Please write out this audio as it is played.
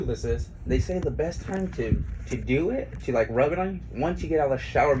this is, they say the best time to do it, to like rub it on you, once you get out of the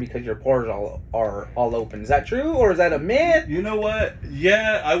shower because your pores are all open. Is that true or is that a myth? You know what?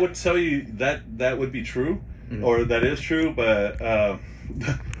 Yeah, I would tell you that would be true, or that is true. But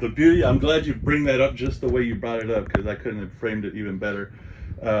the beauty, I'm glad you bring that up just the way you brought it up, because I couldn't have framed it even better.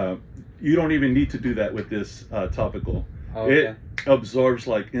 You don't even need to do that with this topical. Okay. It absorbs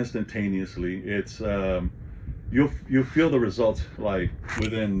like instantaneously. It's you'll feel the results like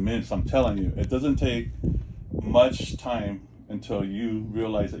within minutes. I'm telling you, it doesn't take much time until you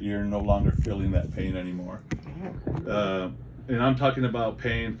realize that you're no longer feeling that pain anymore. And I'm talking about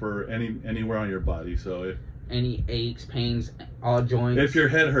pain for anywhere on your body. So if any aches, pains, all joints. If your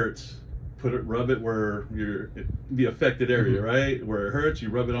head hurts, rub it where the affected area, right? Where it hurts, you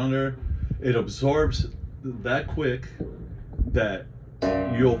rub it on there. It absorbs that quick that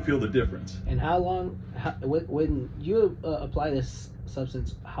you'll feel the difference. And how long, when you apply this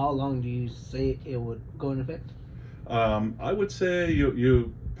substance, how long do you say it would go into effect? I would say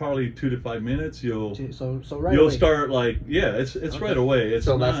you probably 2 to 5 minutes. You'll right you'll away. Start like it's okay. Right away. It's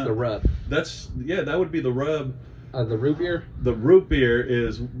so not, that's the rub. That would be the rub. The root beer. The root beer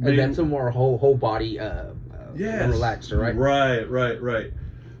is. And that's a more whole body. Relaxed, right? Right.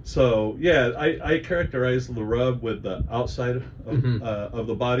 So yeah, I characterize the rub with the outside of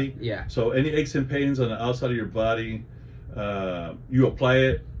the body. Yeah. So any aches and pains on the outside of your body, you apply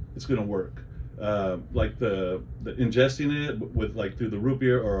it, it's gonna work. Like the ingesting it with like through the root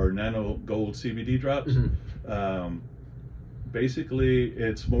beer or our nano gold CBD drops. Basically,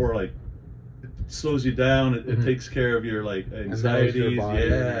 it's more like it slows you down. It takes care of your like anxieties.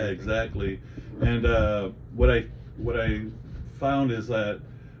 Yeah, exactly. And what I found is that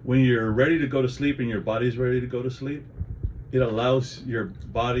when you're ready to go to sleep and your body's ready to go to sleep, it allows your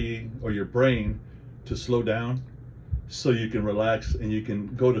body or your brain to slow down so you can relax and you can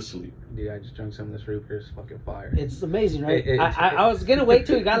go to sleep. Dude, I just drank some of this root beer. It's fucking fire. It's amazing, right? I was going to wait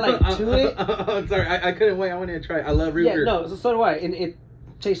till you got like to it. I'm sorry. I couldn't wait. I wanted to try it. I love root beer. Yeah, no, so do I. And it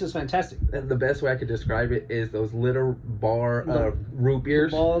tastes fantastic. The best way I could describe it is those little bar root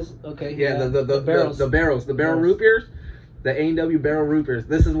beers. Balls, okay. Yeah, the barrels. The barrel root beers. The A&W barrel root beers.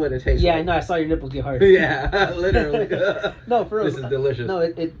 This is what it tastes like. Yeah, I know. I saw your nipples get hard. Yeah, literally. No, for real. This is delicious. No,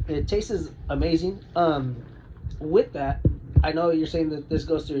 it tastes amazing. With that, I know you're saying that this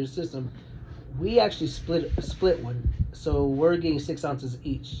goes through your system. We actually split one. So we're getting 6 ounces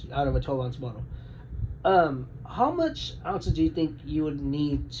each out of a 12-ounce bottle. How much ounces do you think you would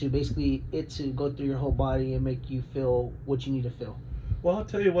need to basically it to go through your whole body and make you feel what you need to feel? Well, I'll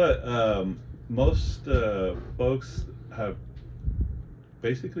tell you what. Most folks have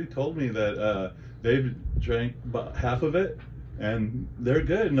basically told me that they've drank about half of it and they're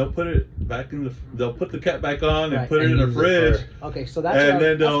good, and they'll put it back in they'll put the cap back on and put it in the fridge. Okay, so that's and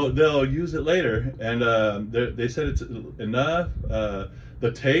then they'll use it later, and they said it's enough.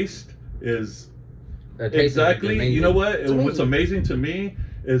 The taste is exactly. You know what? What's amazing to me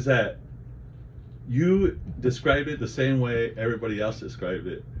is that you described it the same way everybody else described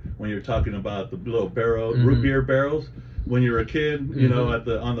it when you're talking about the little barrel root beer barrels. When you're a kid, you know,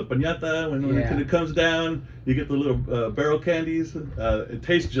 on the piñata, when it comes down, you get the little barrel candies. It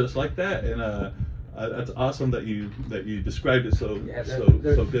tastes just like that, and that's awesome that you described it so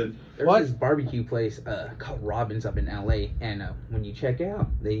good. There's this barbecue place called Robin's up in LA, and when you check out,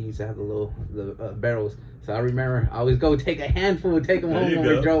 they used to have the barrels. So I remember I always go take a handful and take them home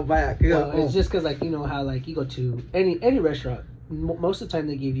when we drove back. Well, it's just because, like, you know how, like, you go to any restaurant, most of the time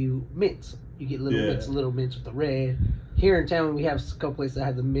they give you mints. You get little mints with the red. Here in town, we have a couple places that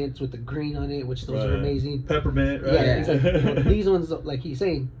have the mints with the green on it, which those are amazing. Peppermint, right? Yeah, exactly. These ones, like he's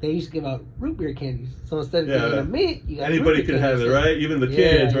saying, they used to give out root beer candies. So instead of getting a mint, you got anybody can have it, right? Even the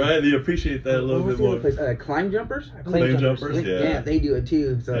kids, right? They appreciate that a little bit more. Climb jumpers? Climb jumpers, yeah, they do it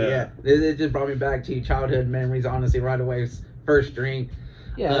too. So it just brought me back to childhood memories. Honestly, right away, first drink.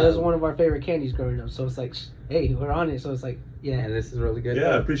 Yeah, that was one of our favorite candies growing up. So it's like, hey, we're on it. So it's like, yeah, this is really good.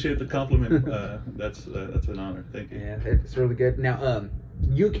 Yeah, I appreciate the compliment. That's an honor. Thank you. Yeah, it's really good. Now,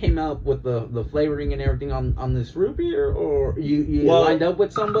 you came up with the flavoring and everything on this root beer, or you lined up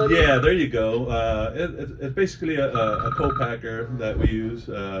with somebody? Yeah, there you go. It's basically a co-packer that we use,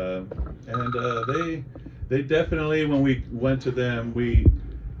 and they definitely, when we went to them, we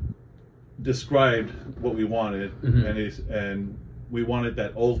described what we wanted, and we wanted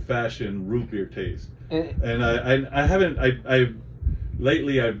that old-fashioned root beer taste. And I've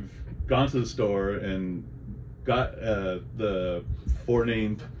gone to the store and got the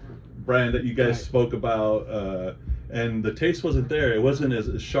four-named brand that you guys spoke about, and the taste wasn't there. It wasn't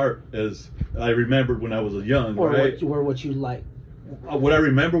as sharp as I remembered when I was young, or what you like. what I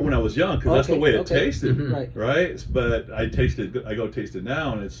remember when I was young, because that's the way it tasted, Right. right? But I go taste it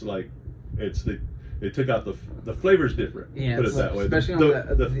now, and it's like it took out the flavor's different. Yeah, put it that way. especially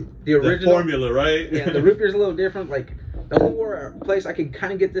The the original formula, right? Yeah, the root beer's a little different. Like the only place I can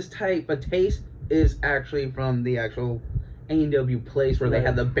kind of get this type of taste is actually from the actual A&W place where they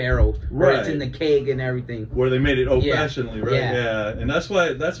had the barrels, where it's in the keg and everything. Where they made it old-fashionedly, right? Yeah. And that's why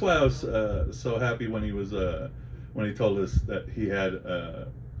I was so happy when he was when he told us that he had a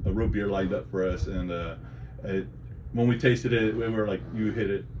root beer lined up for us, and when we tasted it, we were like, you hit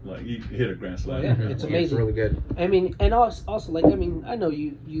a grand slam. Oh, yeah, it's amazing. It's really good. I mean, and also like, I mean, I know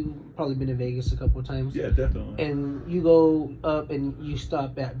you probably been to Vegas a couple of times. Yeah, definitely. And you go up and you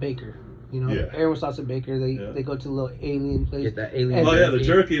stop at Baker. You know, everyone stops at Baker. They go to the little alien place. Get that alien. Oh yeah, the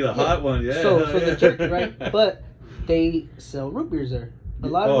jerky, the hot one. Yeah. So the jerky, right? But they sell root beers there. A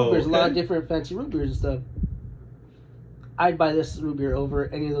lot of root beers, a lot of different fancy root beers and stuff. I'd buy this root beer over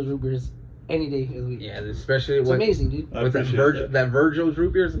any of those root beers any day of the week. Yeah, especially it's amazing, dude. With that Virgil's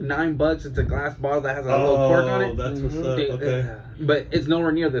root beer is $9. It's a glass bottle that has a little cork on it. That's what's up. Okay. But it's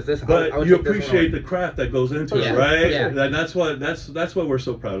nowhere near this. But you appreciate the craft that goes into it, right? Yeah. And that's why we're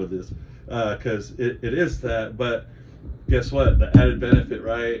so proud of this, because it is that. But guess what? The added benefit,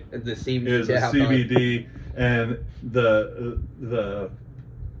 right? The CBD is the CBD and the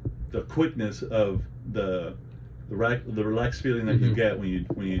quickness of the relaxed feeling that you get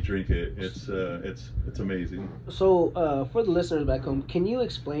when you drink it. It's amazing. So for the listeners back home, can you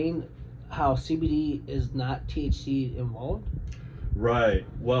explain how CBD is not THC involved? Right.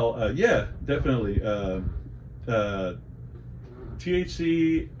 Well, yeah, definitely.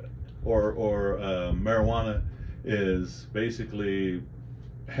 THC or marijuana is basically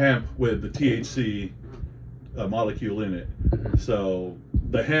hemp with the THC molecule in it. So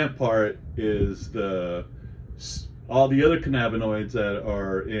the hemp part is all the other cannabinoids that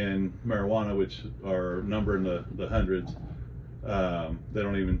are in marijuana, which are numbered in the hundreds. They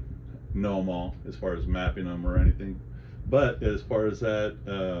don't even know them all as far as mapping them or anything. But as far as that,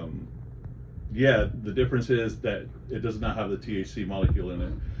 the difference is that it does not have the THC molecule in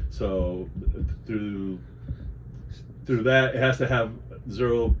it. So through that, it has to have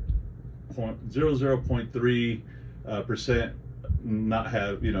 0.3% not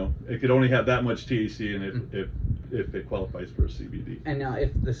have, it could only have that much THC in it if it qualifies for a CBD. And now if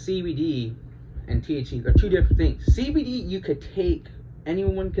the CBD and THC are two different things. CBD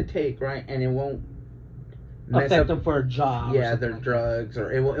anyone could take, right? And it won't affect them for a job. Yeah, their drugs,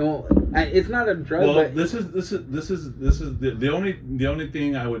 or it won't. It's not a drug. Well, but this is the only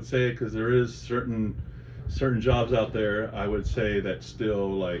thing I would say, because there is certain jobs out there, I would say, that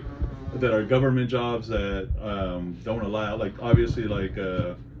still that are government jobs that don't allow, obviously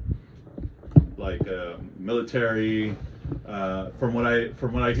military. From what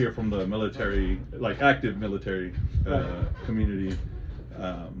I hear from the military, active military community,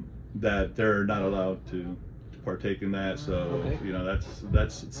 that they're not allowed to partake in that. So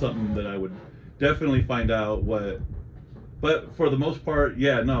that's something that I would definitely find out what. But for the most part,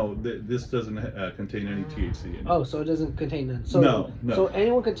 this doesn't contain any THC in it. Oh, so it doesn't contain none. So, no. So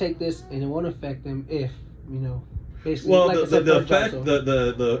anyone can take this and it won't affect them if, basically. Well,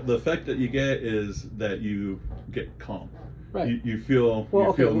 the effect that you get is that you get calm. Right. You feel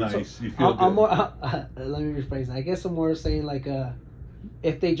nice. So you feel good. I'm more. Let me rephrase that. I guess I'm more saying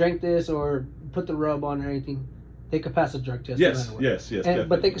if they drank this or put the rub on or anything, they could pass a drug test. Yes.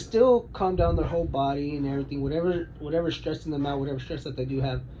 But they could still calm down their whole body and everything. Whatever's stressing them out, whatever stress that they do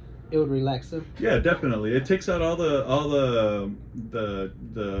have, it would relax them. Yeah, definitely. It takes out all the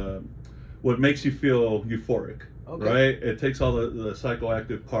what makes you feel euphoric. Okay. Right. It takes all the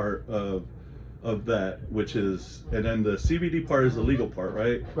psychoactive part of that, which is, and then the CBD part is the legal part,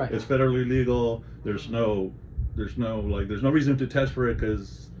 right? Right. It's federally legal. There's no reason to test for it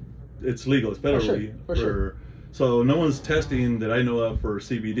because it's legal. It's federally for sure. So no one's testing that I know of for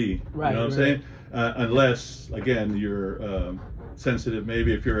CBD. Right. You know what I'm saying? Unless, again, you're sensitive.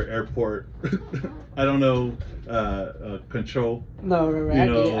 Maybe if you're an airport, I don't know, control. No, right.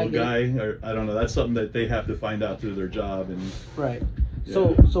 I get guy, or I don't know. That's something that they have to find out through their job. And right.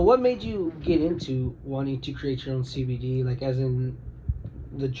 Yeah. So what made you get into wanting to create your own CBD, as in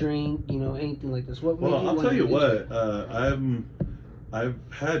the drink, anything like this? Well, I'll tell you what. I've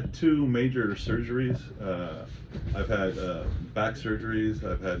had 2 major surgeries. I've had back surgeries.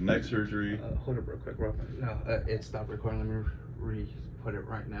 I've had neck surgery. Hold up real quick, Rob. No, it stopped recording. Let me re-put it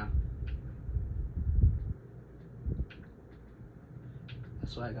right now.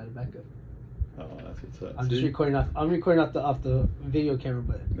 That's why I got it back up. Oh, that's what's up. I'm just recording off. I'm recording off the video camera,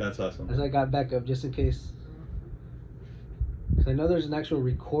 but that's awesome. As I got back up, just in case. I I know there's an actual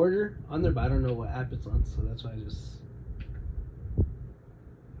recorder on there, but I don't know what app it's on, so that's why I just.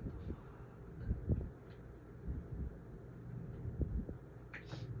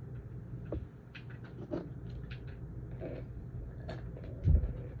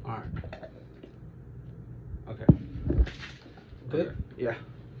 All right. Okay. Good? Okay. Yeah.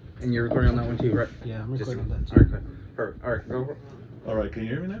 And you're recording on that one too, right? Yeah, I'm recording Just, that too. all right, good. Perfect. All right, go for it. All right, can you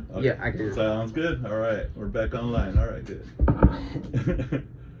hear me now? Okay. Yeah, I can hear you. Sounds good. All right, we're back online. All right, good.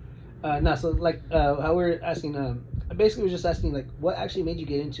 No, so like how we were asking, basically we're just asking like what actually made you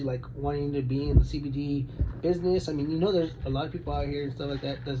get into like wanting to be in the CBD business. I mean, you know, there's a lot of people out here and stuff like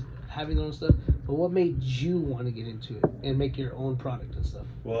that that's having their own stuff, but what made you want to get into it and make your own product and stuff?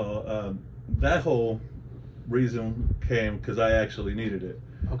 Well, that whole reason came because I actually needed it.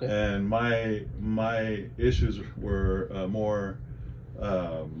 Okay. And my issues were more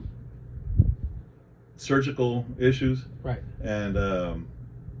surgical issues. Right. And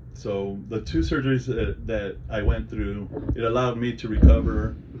so the 2 surgeries that I went through, it allowed me to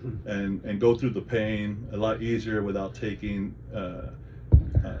recover and go through the pain a lot easier without taking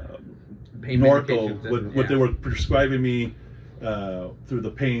Pain Norco, medications, what they were prescribing me through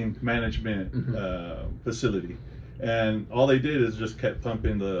the pain management facility. And all they did is just kept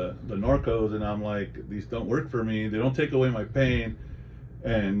pumping the Norcos, and I'm like, these don't work for me. They don't take away my pain,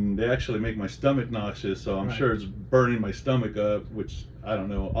 and they actually make my stomach nauseous. So I'm sure it's burning my stomach up, which I don't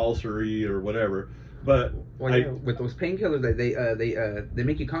know, ulcery or whatever. But well, yeah, with those painkillers, they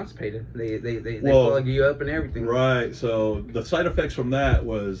make you constipated. They plug you up and everything. Right. So the side effects from that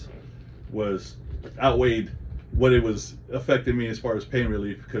was outweighed what it was affecting me as far as pain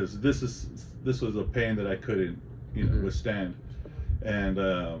relief, because this was a pain that I couldn't withstand. And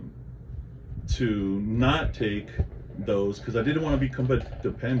to not take those, because I didn't want to become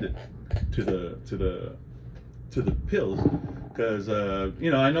dependent to the pills, because I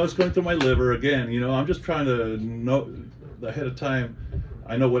know it's going through my liver again. I'm just trying to know ahead of time.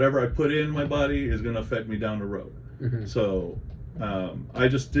 I know whatever I put in my body is going to affect me down the road. So I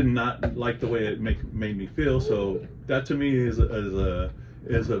just did not like the way it made me feel. So that to me is a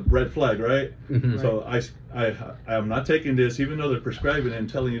red flag, right? So I'm not taking this, even though they're prescribing it and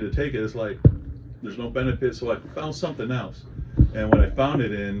telling you to take it. It's like there's no benefit. So I found something else, and what I found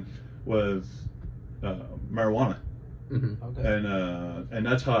it in was marijuana. Okay. And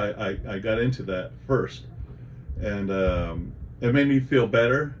that's how I got into that first, and it made me feel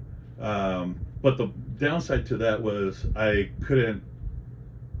better. But the downside to that was I couldn't,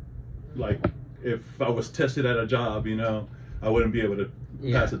 like, if I was tested at a job, I wouldn't be able to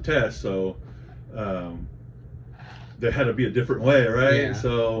pass a test. So there had to be a different way, right? Yeah.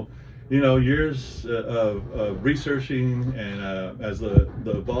 So, years of researching and as the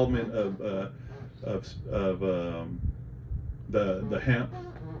involvement of the hemp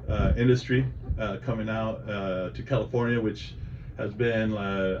industry coming out to California, which has been,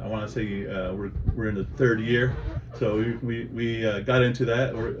 I want to say, we're in the 3rd year. So we got into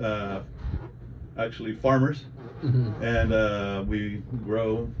that. We're actually farmers, and we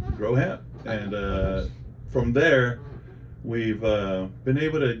grow hemp. And from there, we've been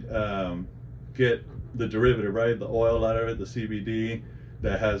able to get the derivative, right? The oil out of it, the CBD,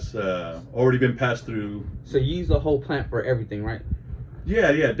 that has already been passed through. So you use the whole plant for everything, right?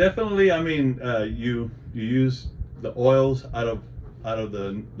 Yeah, definitely. I mean, you use the oils out of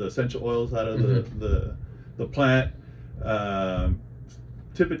the essential oils out of the plant.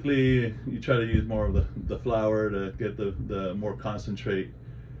 Typically, you try to use more of the flower to get the more concentrate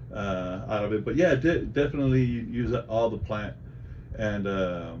out of it. But yeah, definitely use all the plant. And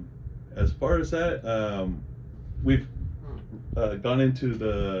as far as that, we've gone into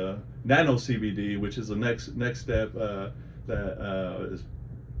the nano CBD, which is the next step.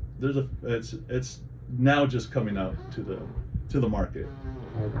 It's now just coming out to the market.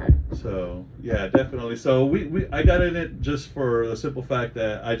 Okay. So yeah, definitely. So I got in it just for the simple fact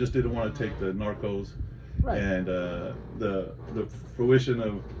that I just didn't want to take the Narcos, right. And the fruition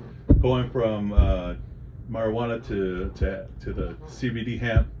of going from marijuana to the CBD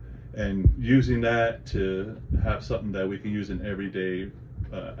hemp, and using that to have something that we can use in everyday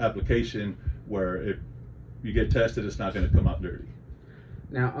application, where if you get tested, it's not going to come out dirty.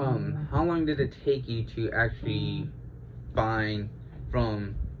 Now, how long did it take you to actually find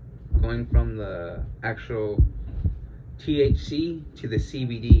from going from the actual THC to the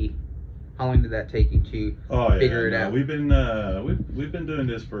CBD? How long did that take you to figure it out? We've been doing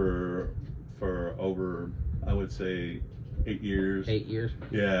this for over, I would say, 8 years. 8 years.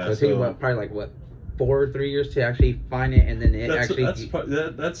 Yeah. So it took you probably like 4 4 or 3 years to actually find it, and then it actually. That's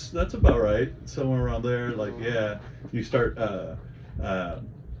about right. Somewhere around there. Like, yeah, you start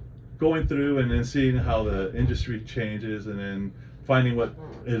going through and then seeing how the industry changes, and then finding what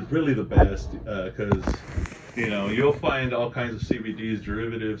is really the best. Because you'll find all kinds of CBDs,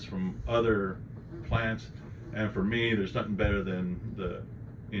 derivatives from other plants, and for me, there's nothing better than the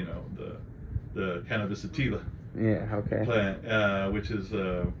cannabis sativa. Yeah. Okay. Plant, which is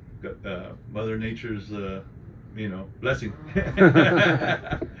Mother Nature's, blessing.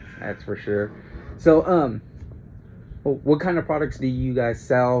 That's for sure. So, what kind of products do you guys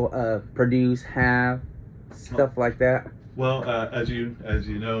sell, produce, have, stuff like that? Well, as you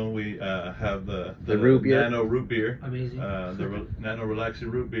know, we have the root beer. Nano root beer. Amazing. The Nano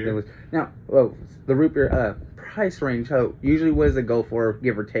relaxing root beer. Now, the root beer price range. How usually what does it go for,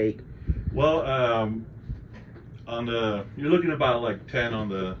 give or take? Well, you're looking about like 10 on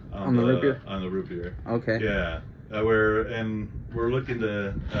the root beer. On the root beer. Okay. Yeah, we're looking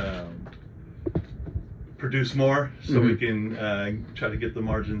to produce more so we can try to get the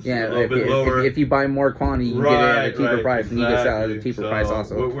margins a little bit lower. If you buy more quantity, you get it at a cheaper price, and you can sell it at a cheaper price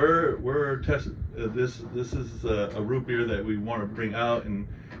also. We're testing this. This is a root beer that we want to bring out and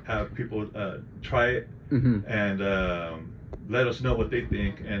have people try it and let us know what they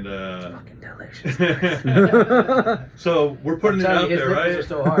think. And fucking delicious. So we're putting it out there, right? Are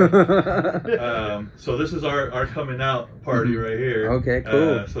so hard. So this is our coming out party right here. Okay,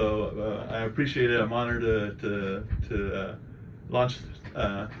 cool. So I appreciate it. I'm honored to launch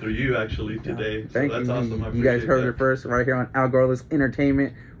through you actually today. Thank that's you. Awesome. You guys heard it first right here on Algorithms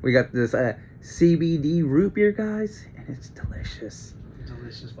Entertainment. We got this CBD root beer, guys, and it's delicious.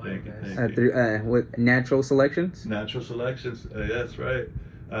 Delicious fire, guys. Thank you. With natural selections. Natural selections. That's right.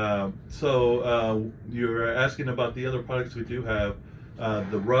 So you're asking about the other products we do have.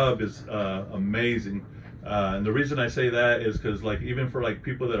 The rub is amazing, and the reason I say that is because, like, even for like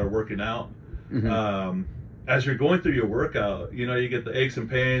people that are working out, as you're going through your workout, you get the aches and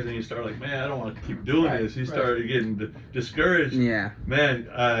pains, and you start like, man, I don't want to keep doing this. You start getting discouraged. Yeah. Man,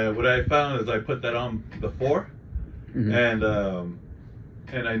 what I found is I put that on before, and I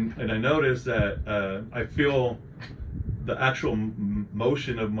noticed that I feel the actual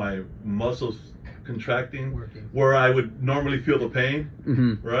motion of my muscles contracting where I would normally feel the pain,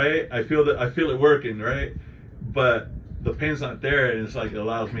 right? I feel it working, right? But the pain's not there, and it's like it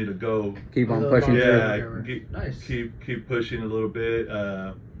allows me to go keep on pushing. Nice. Keep pushing a little bit,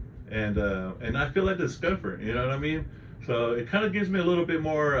 and I feel that discomfort. You know what I mean? So it kind of gives me a little bit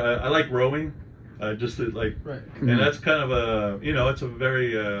more. I like rowing. Just to, like, and that's kind of a, it's a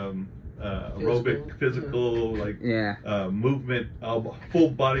very aerobic, physical, like, movement,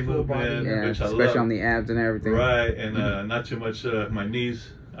 full body movement, which I love. Especially on the abs and everything. Right, and not too much my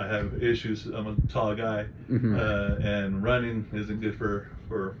knees. I have issues. I'm a tall guy, and running isn't good for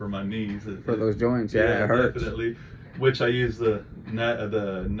my knees. For those joints, it hurts. Definitely. Which I use the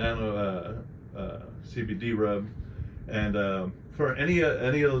Nano CBD rub, and for any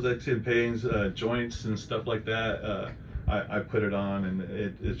of those aches and pains, joints and stuff like that, I put it on, and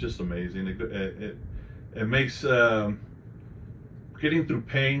it's just amazing. It makes getting through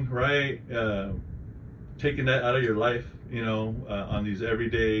pain, right? Taking that out of your life, on these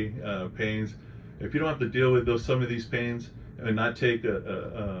everyday pains. If you don't have to deal with some of these pains and not take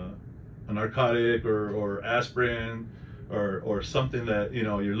a narcotic or aspirin or something that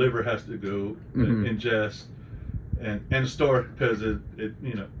your liver has to go ingest and store, because it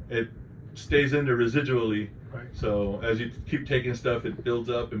stays in there residually. Right. So as you keep taking stuff, it builds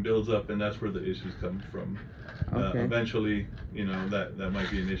up, and that's where the issues come from. Eventually, that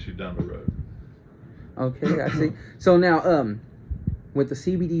might be an issue down the road. Okay, I see. So now, with the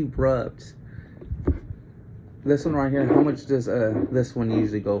CBD rubs, this one right here, how much does this one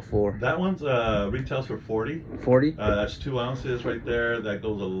usually go for? That one's retails for 40. 40? That's 2 ounces right there. That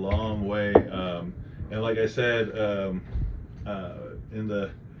goes a long way. And like I said, in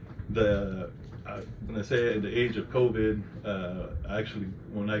when I say in the age of COVID,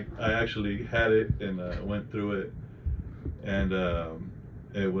 when I actually had it and went through it, and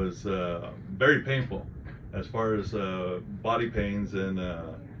it was very painful as far as body pains and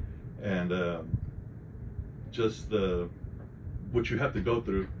just what you have to go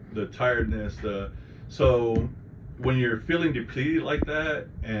through, the tiredness. So when you're feeling depleted like that,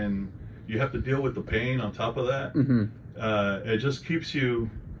 and you have to deal with the pain on top of that, it just keeps you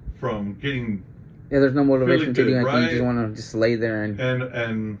from getting. Yeah, there's no motivation to do anything. Right? You just want to just lay there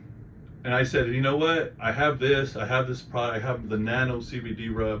and I said, you know what? I have this product. I have the Nano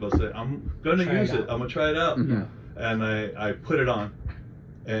CBD rub. I said, I'm gonna use it. I'm gonna try it out. And I put it on,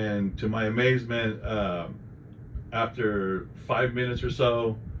 And to my amazement, after 5 minutes or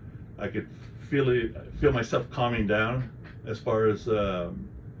so, I could feel myself calming down, as far as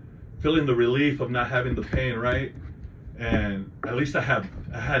feeling the relief of not having the pain, right? And at least I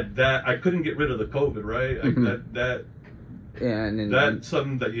had that. I couldn't get rid of the COVID, right? That Yeah, and then that's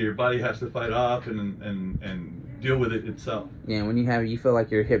something that your body has to fight off and deal with it itself. Yeah, when you feel like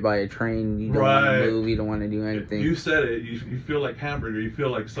you're hit by a train, you don't want to move, you don't want to do anything. You said it. You feel like hamburger. You feel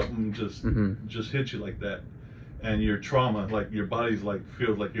like something just hit you like that, and your trauma, like your body's like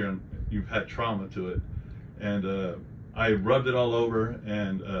feels like you've had trauma to it, and I rubbed it all over,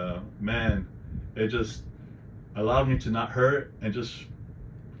 and man, it just allowed me to not hurt and just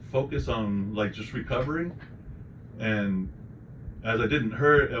focus on like just recovering. And as I didn't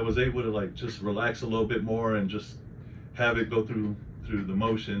hurt, I was able to like just relax a little bit more and just have it go through the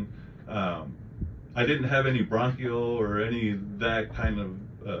motion. I didn't have any bronchial or any that kind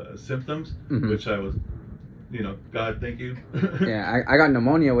of symptoms, which I was, God, thank you. Yeah, I got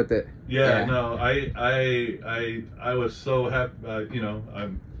pneumonia with it. Yeah, no, I was so happy.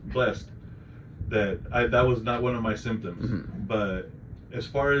 I'm blessed that was not one of my symptoms. But as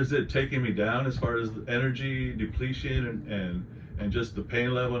far as it taking me down, as far as energy depletion and just the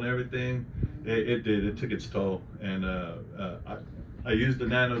pain level and everything, it took its toll. And I used the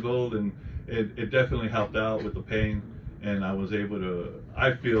nano gold, and it definitely helped out with the pain, and I was able to,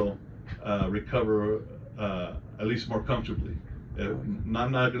 I feel, recover at least more comfortably. I'm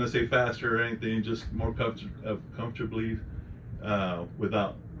not going to say faster or anything, just more comfortably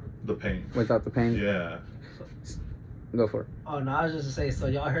without the pain. Without the pain? Yeah. Go for it. Oh no, I was just gonna say, so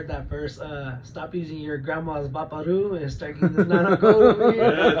y'all heard that first, stop using your grandma's baparu and start getting this nano gold over here.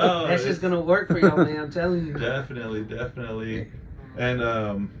 Yeah, no, that's just gonna work for y'all, man, I'm telling you. Definitely. And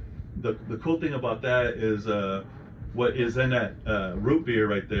the cool thing about that is what is in that root beer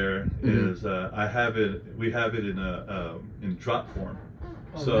right there is we have it in drop form.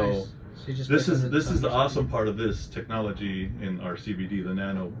 Oh, So nice. So you just this make is the awesome part of this technology in our CBD, the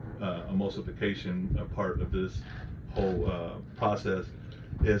nano emulsification part of this whole process,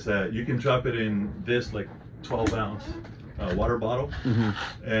 is that you can drop it in this like 12-ounce water bottle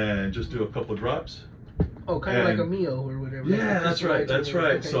and just do a couple drops. Oh, kind of like a Mio or whatever. Yeah, that's right.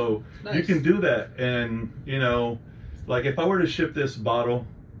 Okay. So you can do that, and like if I were to ship this bottle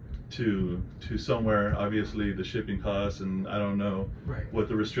to somewhere, obviously the shipping costs, and I don't know what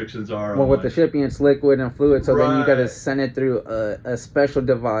the restrictions are. Well, with the shipping, it's liquid and fluid, so then you got to send it through a special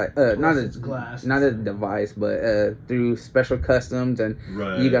device, not a device, but through special customs, and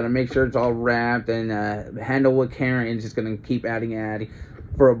you got to make sure it's all wrapped and handle with care, and just gonna keep adding.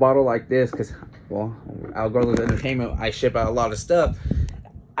 For a bottle like this, because Algorithms Entertainment, I ship out a lot of stuff.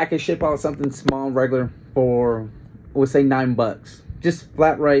 I can ship out something small, regular, for we'll say $9. Just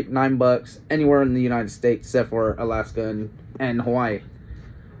flat rate, $9 anywhere in the United States except for Alaska and Hawaii.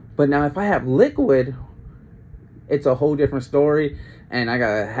 But now if I have liquid, it's a whole different story, and I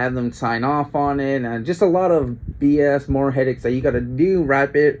gotta have them sign off on it, and just a lot of BS, more headaches that you gotta do.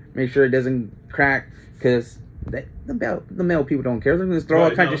 Wrap it, make sure it doesn't crack, because the male people don't care. They're gonna throw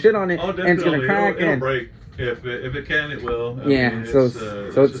all kinds of shit on it, and it's gonna crack. It'll break. If it can, it will. I mean, so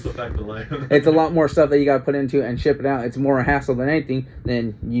it's just a fact of life. It's a lot more stuff that you got to put into and ship it out. It's more a hassle than anything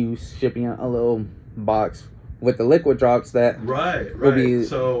than you shipping out a little box with the liquid drops that right.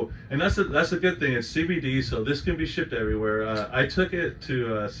 So, and that's a good thing. It's CBD, so this can be shipped everywhere. I took it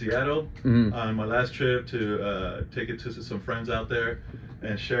to Seattle on my last trip to take it to some friends out there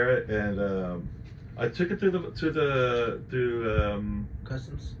and share it, and I took it through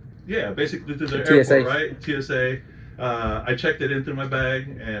customs. Yeah, basically through the airport, right? TSA. I checked it in through my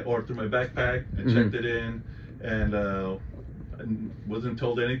bag or through my backpack and checked it in, and wasn't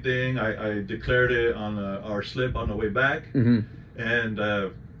told anything. I declared it on our slip on the way back, and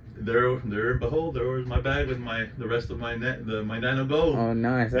there and behold, there was my bag with the rest of my nano gold. Oh,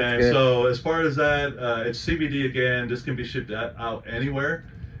 nice. That's and good. So as far as that, it's CBD again. This can be shipped out anywhere.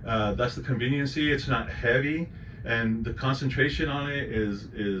 That's the conveniency. It's not heavy. And the concentration on it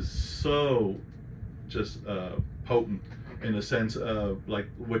is so just potent in the sense of like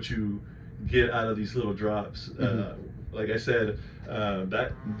what you get out of these little drops. Like I said,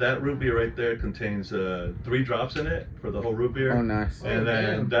 that root beer right there contains 3 drops in it for the whole root beer. Oh, nice. And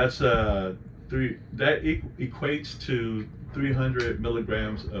then that's that equates to 300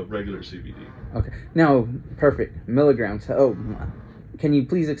 milligrams of regular CBD. Okay. Now, perfect. Milligrams. Oh, can you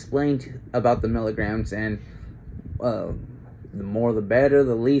please explain about the milligrams and the more the better,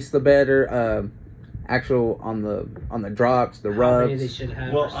 the least the better. Actual on the drops, the rubs. They should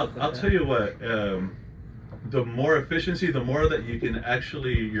have. Well, I'll tell you what. the more efficiency, the more that you can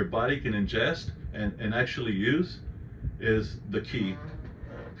actually, your body can ingest and actually use, is the key.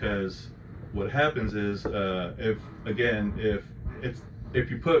 Because what happens is, if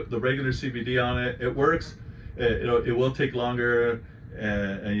you put the regular CBD on it, it works. It will take longer,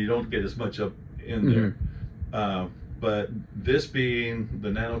 and you don't get as much up in there. But this being the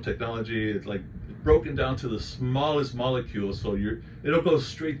nanotechnology, it's like broken down to the smallest molecule, so it'll go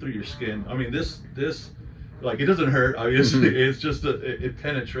straight through your skin. I mean, this like, it doesn't hurt, obviously. It's just it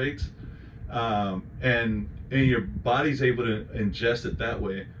penetrates, and your body's able to ingest it that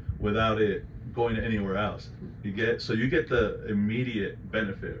way without it going anywhere else. You get the immediate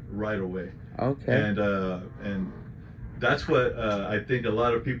benefit right away. Okay. And that's what I think a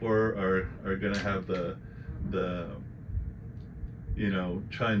lot of people are gonna have the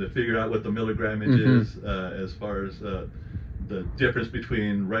trying to figure out what the milligrammage is, as far as the difference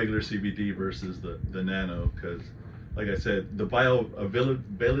between regular CBD versus the nano. Because, like I said, the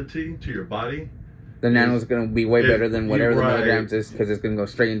bioavailability to your body, the nano is going to be way better than whatever the milligrams is, because it's going to go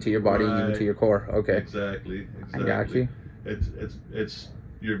straight into your body, even to your core. Okay. Exactly. I got you. It's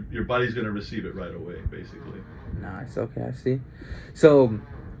your body's going to receive it right away, basically. Nice. Okay, I see. So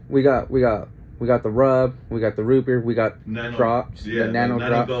we got the rub, we got the root beer, we got drops. Yeah, the nano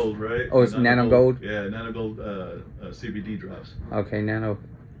drops. Gold, right? Oh, it's nano gold. Yeah, nano gold CBD drops. Okay, nano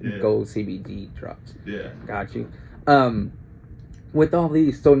gold CBD drops. Yeah. Got you. With all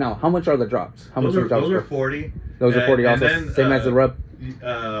these, so now how much are the drops? Those are 40. Those are 40 also. Then, same as the rub.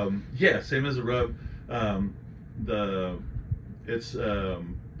 Yeah, same as the rub. It's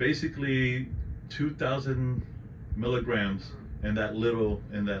basically 2,000 milligrams in that little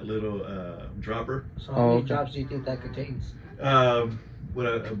dropper. So how many drops do you think that contains? What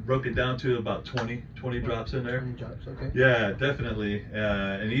I broke it down to, about 20 drops in there. 20 drops, okay. Yeah, definitely.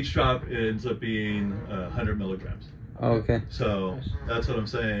 And each drop ends up being 100 milligrams. Okay. So that's what I'm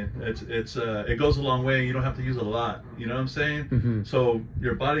saying. It goes a long way. You don't have to use a lot. You know what I'm saying? So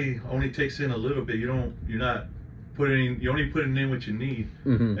your body only takes in a little bit. You're only putting in what you need,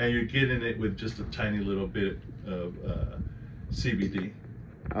 and you're getting it with just a tiny little bit of CBD.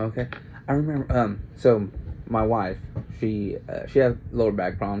 Okay. I remember. So my wife, she has lower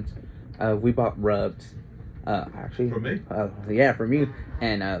back problems. We bought rubs. Actually, from me? Yeah, from you.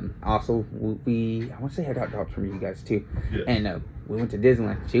 And also I want to say I got drops from you guys too. Yeah. And we went to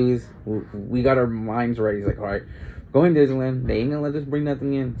Disneyland. We got our minds ready. He's like, all right, we're going to Disneyland. They ain't gonna let us bring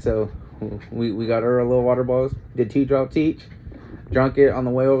nothing in. So we got our little water bottles. Did 2 drops each. Drunk it on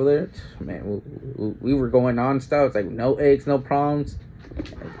the way over there. Man, we were going nonstop. It's like no aches, no problems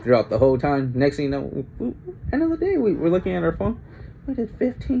throughout the whole time. Next thing you know, end of the day, we're looking at our phone. We did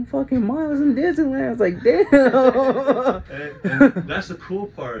 15 fucking miles in Disneyland. I was like, damn. and that's the cool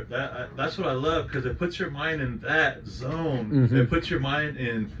part. That's what I love, because it puts your mind in that zone. It puts your mind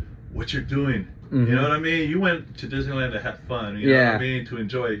in what you're doing. You know what I mean? You went to Disneyland to have fun. You know what I mean? To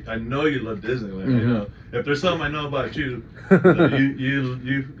enjoy. I know you love Disneyland. You know, if there's something I know about you, you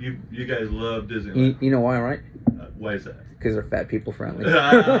guys love Disneyland. You know why, right? Why is that? Because they're fat people friendly.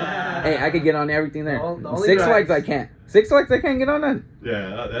 Hey, I could get on everything there. Six Flags I can't. Six Flags I can't get on that.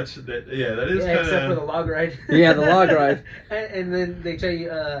 Yeah, that is kind of. Except for the log ride. Yeah, the log ride. and then they tell you,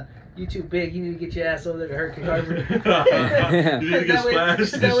 you too big. You need to get your ass over there to Hurricane Harbor. You need to get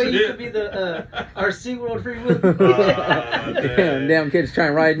splashed. That way you could be our SeaWorld free will. Damn kids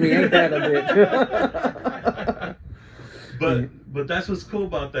trying to ride me. Ain't that a bitch? But that's what's cool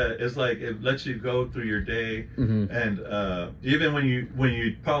about that. It's like it lets you go through your day, and even when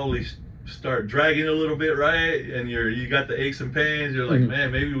you probably start dragging a little bit, right, and you got the aches and pains, you're like,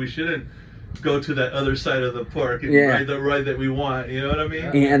 man, maybe we shouldn't go to that other side of the park and ride the ride that we want. You know what I mean?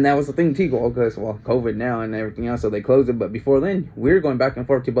 And that was the thing too, because COVID now and everything else, so they closed it. But before then, we were going back and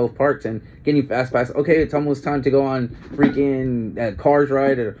forth to both parks and getting fast pass. Okay, it's almost time to go on freaking Cars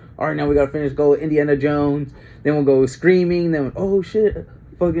ride. Or all right, now we gotta go Indiana Jones. Then we'll go Screaming. Then oh shit,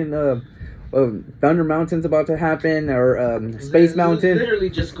 fucking Thunder Mountain's about to happen, or Space Mountain. Literally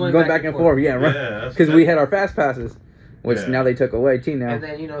just going back and forth. Yeah, right. Because we had our fast passes, which now they took away too now. And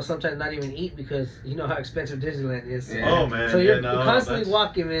then sometimes not even eat, because you know how expensive Disneyland is. Yeah. Oh man. So you're constantly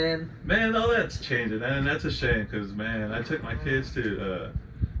walking, man. Man, all that's changing, and that's a shame, because man, I took my kids to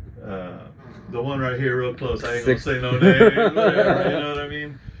the one right here, real close. I ain't gonna say no name. Whatever, you know what I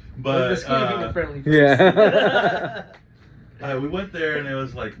mean? But friendly. Yeah. We went there, and it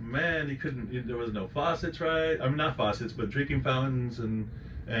was like, man, there was no faucets, right? I mean, not faucets, but drinking fountains, and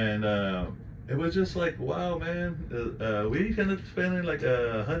it was just like, wow, man. We ended up spending like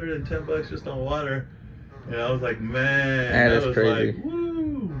 $110 just on water, and I was like, man, that is crazy. like,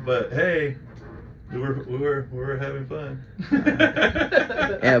 woo. But hey, we were having fun.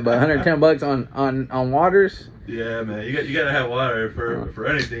 Yeah, but $110 on waters. Yeah, man, you gotta have water for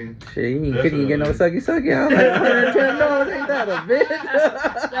anything. Shit, you couldn't get no sucky. I was like, $110, ain't that a bitch?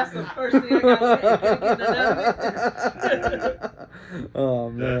 That's the first thing I got. Oh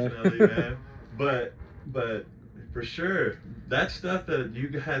man. Definitely, man. But for sure, that stuff that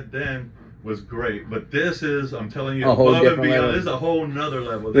you had then was great. But this is, I'm telling you, A whole above and different beyond. level. This is a whole nother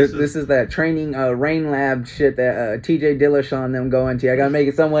level. This is that training rain lab shit that TJ Dillashaw and them go into. I gotta make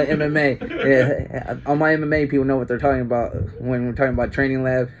it somewhat MMA. Yeah, all my MMA people know what they're talking about when we're talking about training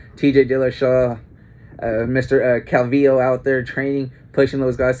lab. TJ Dillashaw, Mr. Calvillo out there training, pushing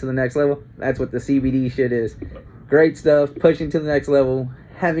those guys to the next level. That's what the CBD shit is. Great stuff, pushing to the next level,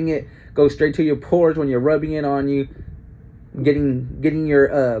 having it go straight to your pores when you're rubbing it on you, getting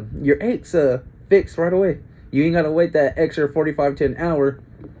your aches fixed right away. You ain't gotta wait that extra 45 to an hour.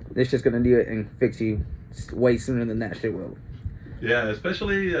 It's just gonna do it and fix you way sooner than that shit will. Yeah,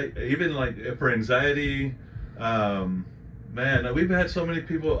 especially even for anxiety. Man, we've had so many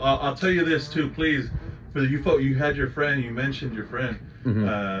people. I'll tell you this too, please. For you folks, you had your friend. You mentioned your friend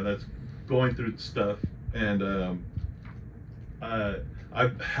that's going through stuff, and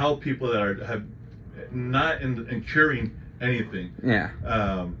I've helped people that have not in curing anything. Yeah.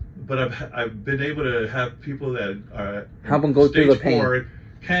 But I've been able to have people that are help them go through the pain. Stage 4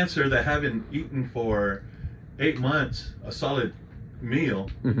 cancer that haven't eaten for 8 months a solid meal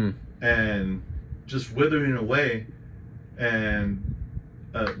and just withering away, and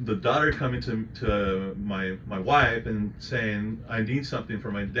the daughter coming to my wife and saying, I need something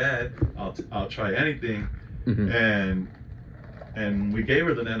for my dad. I'll try anything, and we gave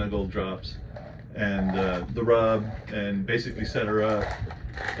her the nano gold drops and the rub and basically set her up,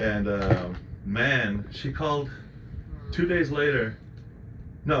 and man, she called 2 days later.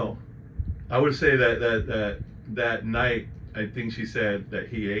 No, I would say that night, I think she said that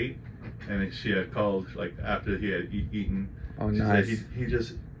he ate, and she had called after he had eaten. Oh, she nice. said he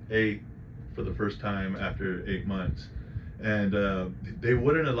just ate for the first time after 8 months, and he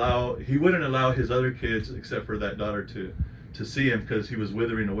wouldn't allow his other kids except for that daughter to see him because he was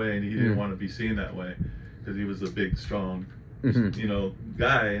withering away, and he didn't want to be seen that way because he was a big, strong,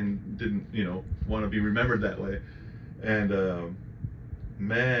 guy, and didn't want to be remembered that way. And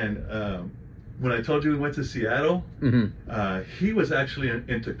when I told you we went to Seattle, he was actually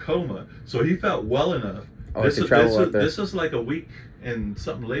in Tacoma, so he felt well enough. This was like a week and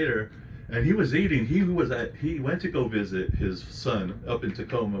something later, and he was eating. He went to go visit his son up in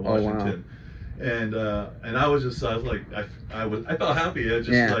Tacoma, Washington. Oh, wow. And I was like, I felt happy. I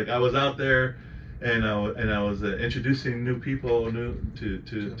was out there, and I was introducing new people to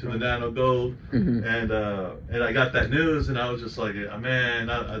the Nano Gold, and I got that news, and I was just like, man,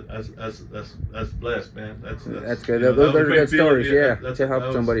 that's blessed, man. That's good. Those are good stories, to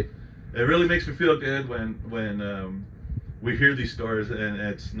help somebody. It really makes me feel good when we hear these stories, and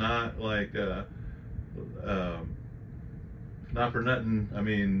it's not like not for nothing. I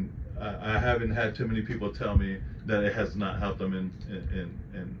mean, I haven't had too many people tell me that it has not helped them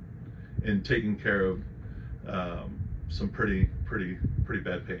in taking care of some pretty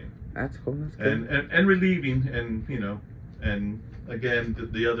bad pain. That's cool. That's good. And relieving, and and again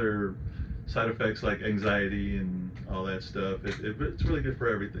the other side effects like anxiety and all that stuff. It's really good for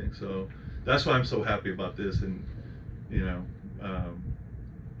everything. So that's why I'm so happy about this, and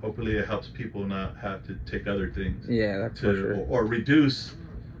hopefully it helps people not have to take other things. Yeah, that's for sure. Or reduce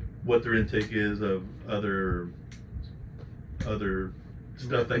what their intake is of other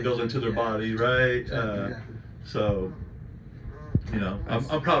stuff that goes into their body, right? So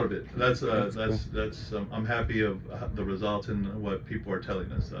I'm proud of it. That's cool. I'm happy of the results and what people are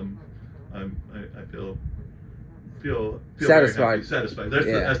telling us. I feel satisfied. Satisfied.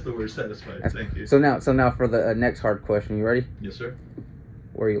 That's the word, satisfied. Thank you. So now for the next hard question. You ready? Yes, sir.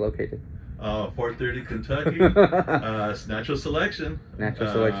 Where are you located? 430 Kentucky. It's Natural Selection.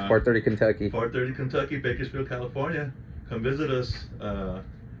 Natural Selection, 430 Kentucky. 430 Kentucky, Bakersfield, California. Come visit us.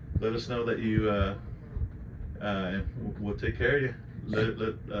 Let us know that you. We'll take care of you. Let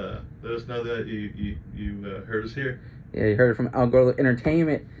us know that you heard us here. Yeah, you heard it from Algorlo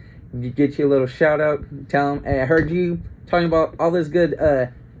Entertainment. Get you a little shout out. Tell them, hey, I heard you talking about all this good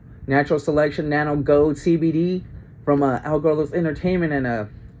Natural Selection Nano Gold CBD from Algorlo Entertainment, and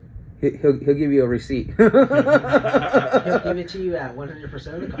he'll give you a receipt. He'll give it to you at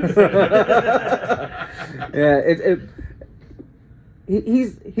 100% of the cost. Yeah,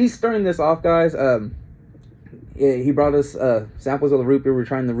 he's starting this off, guys. He brought us samples of the root beer. We're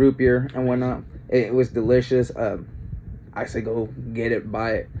trying the root beer and whatnot. It was delicious. I say go get it,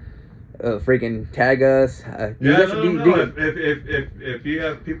 buy it. freaking tag us. If you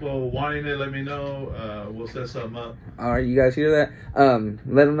have people wanting it, let me know. We'll set something up. All right, you guys hear that?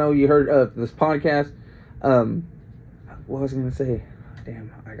 Let them know you heard this podcast. What was I gonna say?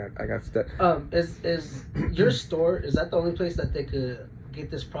 Damn, I got stuck. Is your store, is that the only place that they could get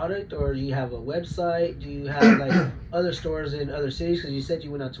this product, or do you have a website? Do you have like other stores in other cities? Because you said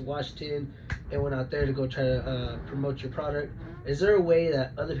you went out to Washington and went out there to go try to promote your product. Is there a way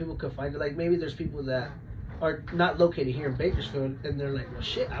that other people could find it? Like maybe there's people that are not located here in Bakersfield and they're like, well,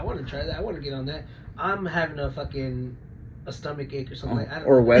 shit, I want to try that. I want to get on that. I'm having a stomach ache or something like that.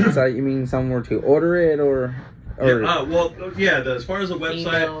 Or website? You mean somewhere to order it or? As far as the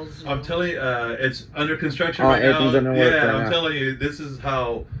website, emails, I'm telling you, it's under construction right now. Under work right I'm now. telling you,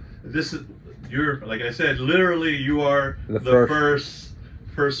 you're, like I said, literally you are the first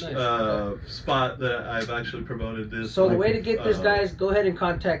nice. Spot that I've actually promoted this. So the way to get this, guys, go ahead and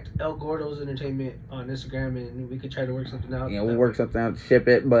contact El Gordo's Entertainment on Instagram, and we could try to work something out. Yeah, we'll work something out to ship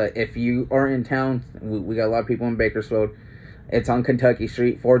it. But if you are in town, we got a lot of people in Bakersfield. It's on Kentucky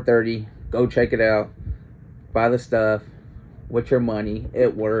Street, 430. Go check it out. Buy the stuff with your money.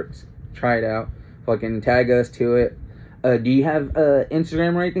 It works. Try it out. Fucking tag us to it. Do you have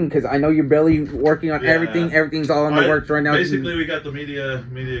Instagram or anything? Because I know you're barely working on everything. Everything's all in the works right now. Basically, we got the media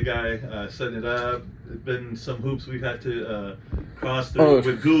guy setting it up. There's been some hoops we've had to cross through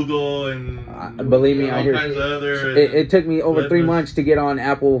with Google and believe me, I hear kinds of other. It took me over 3 months to get on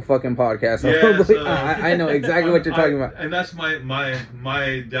Apple fucking podcast. So I know exactly what you're talking about. And that's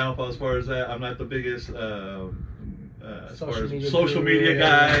my downfall as far as that. I'm not the biggest social media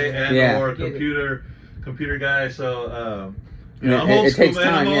guy or computer guy. So I'm old school,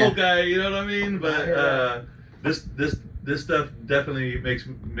 man. I'm an old guy. You know what I mean? But this stuff definitely makes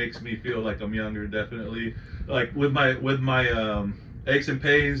me feel like I'm younger. Definitely, like with my aches and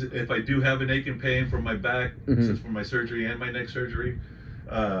pains. If I do have an ache and pain from my back, since for my surgery and my neck surgery,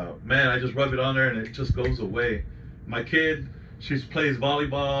 man, I just rub it on there and it just goes away. My kid, she plays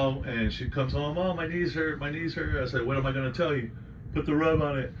volleyball and she comes home, oh, my knees hurt. I said, what am I going to tell you? Put the rub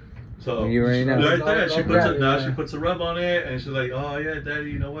on it. So you already know. Right there, she puts the rub on it, and she's like, "Oh yeah,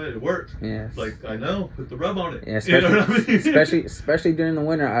 Daddy, you know what? It worked." Yeah. It's like, I know, put the rub on it. Yeah, especially, you know what I mean? especially during the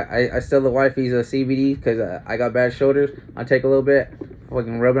winter. I still the wifey's CBD because I got bad shoulders. I take a little bit,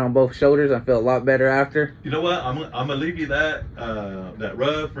 fucking rub it on both shoulders. I feel a lot better after. You know what? I'm gonna leave you that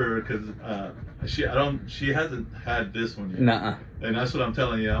rub because she hasn't had this one yet. Nuh-uh. And that's what I'm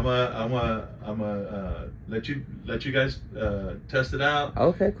telling you. I'm a let you guys test it out.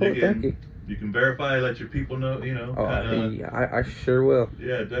 Okay, cool. Thank you. You can verify, let your people know. You know. I sure will.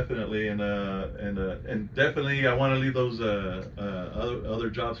 Yeah, definitely, and definitely, I want to leave those other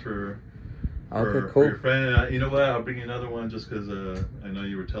jobs for your friend. And you know what? I'll bring you another one just because I know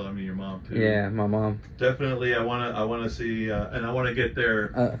you were telling me your mom too. Yeah, my mom. Definitely, I want to see and I want to get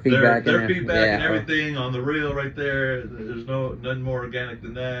their feedback, their feedback and everything on the reel right there. There's nothing more organic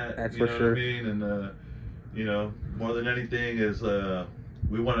than that. That's you for know sure. What I mean, and more than anything is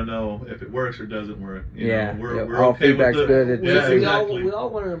we want to know if it works or doesn't work. You know, we're all okay feedback's with good. Exactly. We all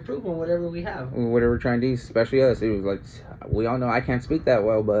want to improve on whatever we have. Whatever we're trying to do, especially us. It was like, we all know I can't speak that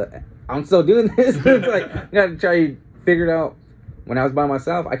well, but I'm still doing this. It's like, you gotta try to figure it out. When I was by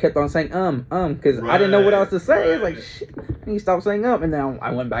myself, I kept on saying because I didn't know what else to say. It's like, shit, I need to stop saying and then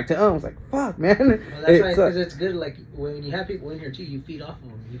I went back to I was like, fuck, man. Well, that's right, because it's good. Like when you have people in here too, you feed off of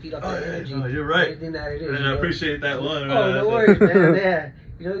them. You feed off their energy. No, you're right. Everything that it is. And I appreciate that one. Oh, no worries, man.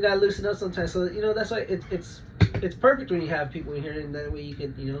 Yeah, we gotta loosen up sometimes. So that's why it's perfect when you have people in here, and that way you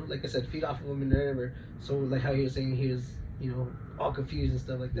can, like I said, feed off of them and whatever. So like how he was saying, he was, all confused and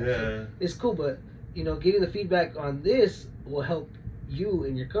stuff like that. Yeah. So it's cool, but getting the feedback on this will help you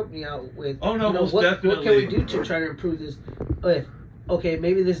and your company out with what can we do to try to improve this. Okay,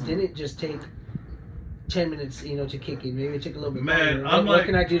 maybe this didn't just take 10 minutes to kick in, maybe it took a little bit longer. What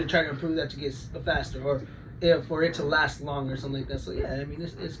can I do to try to improve that to get faster, or for it to last longer or something like that? So yeah, I mean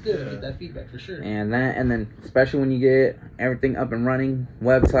it's good to get that feedback for sure. And then especially when you get everything up and running,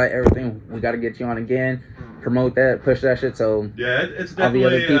 website, everything, we got to get you on again, promote that, push that shit. So yeah, it's definitely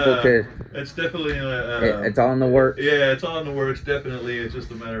all the other people could. It's definitely it's all in the works. Yeah, it's all in the works. Definitely, it's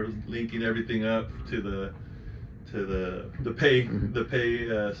just a matter of linking everything up to the pay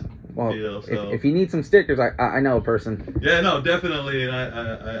deal. So. If you need some stickers, I know a person. Yeah, no, definitely, and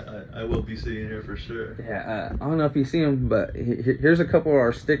I will be seeing here for sure. Yeah, I don't know if you see them, but here's a couple of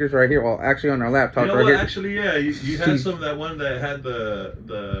our stickers right here. Well, actually on our laptop right here. Actually, yeah, you had some of that one that had the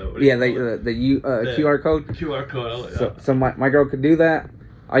QR code. QR code. So my girl could do that.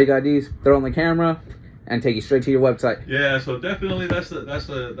 All you gotta do is throw on the camera, and take you straight to your website. Yeah, so definitely that's the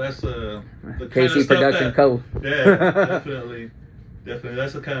KC kind of stuff Production that, Co. Yeah, definitely. Definitely,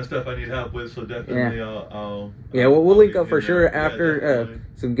 that's the kind of stuff I need help with. So definitely, I'll we'll link up for in sure there. after,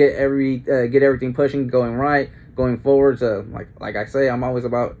 so get everything pushing, going right, going forward. So like I say, I'm always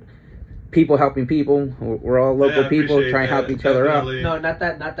about people helping people. We're all local people trying to help each other out. No, not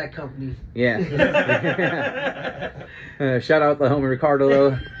that company. Yeah. Shout out to homie Ricardo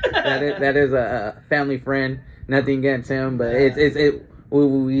though. That is a family friend. Nothing against him, but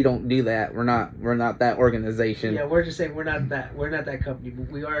we don't do that. We're not that organization. Yeah, we're just saying we're not that company, but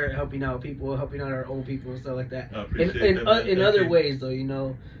we are helping out people, helping out our old people and stuff like that. I appreciate in other ways though, you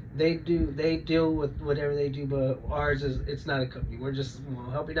know, they deal with whatever they do, but ours it's not a company. We're just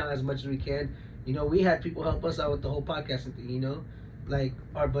helping out as much as we can. You know, we had people help us out with the whole podcasting thing. You know, like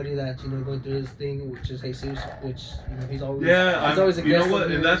our buddy that's going through his thing, which is Jesus, which he's always a guest. You know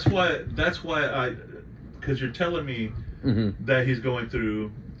what, and that's why I, because you're telling me. Mm-hmm. That he's going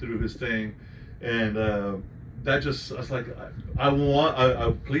through his thing, and that just I was like, I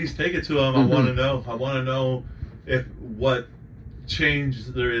please take it to him. Mm-hmm. I want to know if what change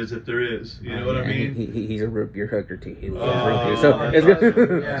there is, if there is. You know what I mean? He's a root beer hooker too. He loves root beer. So it's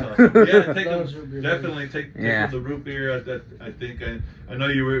good. Awesome. Yeah, take him, definitely take yeah. him the root beer. I think I know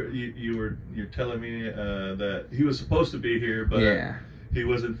you're telling me that he was supposed to be here, but. Yeah. He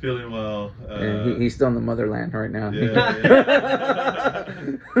wasn't feeling well. He's still in the motherland right now. Yeah.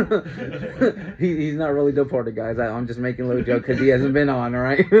 He's not really deported, guys. I'm just making a little joke because he hasn't been on, all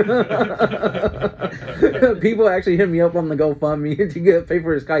right? People actually hit me up on the GoFundMe to pay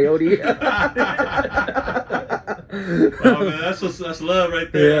for his coyote. Oh man, that's love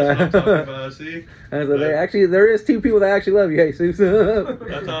right there. Yeah. That's what I'm talking about. See, there is two people that actually love you, Jesus.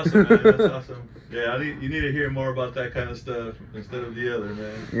 That's awesome, man. That's awesome. Yeah, you need to hear more about that kind of stuff instead of the other,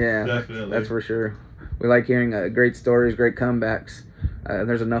 man. Yeah, definitely. That's for sure. We like hearing great stories, great comebacks.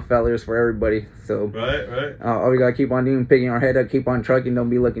 There's enough failures for everybody. So right. All we gotta keep on doing, picking our head up, keep on trucking. Don't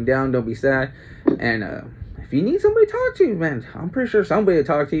be looking down. Don't be sad. And if you need somebody to talk to, man, I'm pretty sure somebody will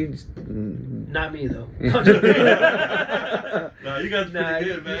talk to you. Not me though. No, you guys are pretty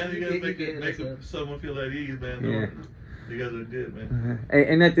good, man. You guys make someone feel at ease, man. Yeah. You guys are good, man.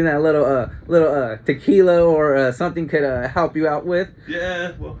 And nothing that little tequila or something could help you out with.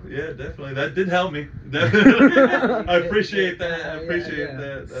 Yeah, well, yeah, definitely. That did help me. Definitely. I appreciate that. I appreciate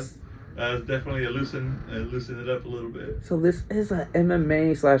that. That's definitely loosen it up a little bit. So this is a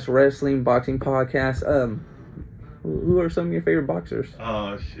MMA/wrestling boxing podcast. Who are some of your favorite boxers?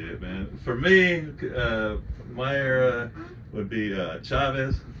 Oh shit, man. For me, my era would be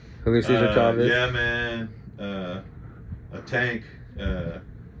Chavez. Julio Cesar Chavez. Yeah, man. A tank. That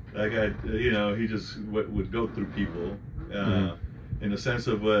guy, he just would go through people. In the sense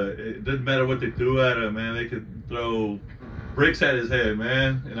of it didn't matter what they threw at him, man. They could throw bricks at his head,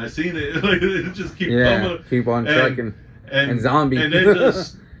 man. And I seen it. It just keep coming. Keep on trucking. And zombie. And then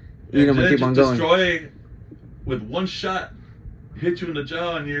just eat them and keep on going. Destroy with one shot, hit you in the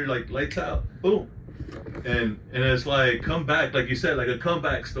jaw, and you're like lights out, boom. And it's like come back, like you said, like a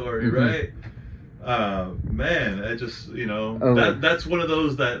comeback story, right? Man, I just that's one of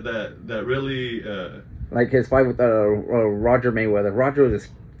those that really like his fight with Roger Mayweather. Roger was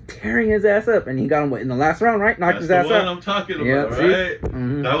just tearing his ass up, and he got him in the last round, right? Knocked his ass out. That's the one I'm talking about, right?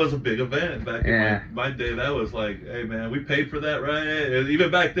 Mm-hmm. That was a big event back in my day. That was like, hey man, we paid for that, right? Even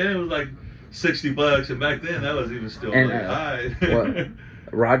back then, it was like $60, and back then that was even still high. Well,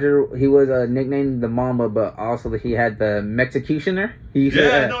 Roger, he was nicknamed the Mamba, but also he had the Mexicutioner.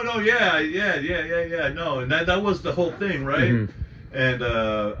 No, and that was the whole thing, right? Mm-hmm. And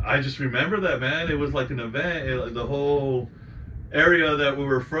I just remember that, man. It was like an event. The whole area that we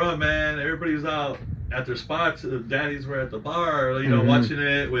were from, man. Everybody was out at their spots. The daddies were at the bar, watching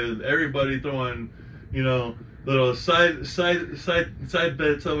it with everybody throwing, little side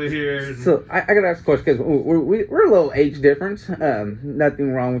bets over here. So I gotta ask a question because we're a little age difference.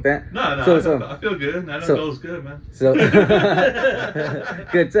 Nothing wrong with that. No, I feel good. That goes good, man. So good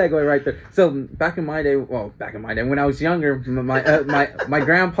segue right there. So back in my day, when I was younger, my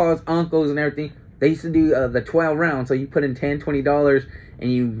grandpa's uncles and everything, they used to do the 12 rounds. So you put in $10-$20.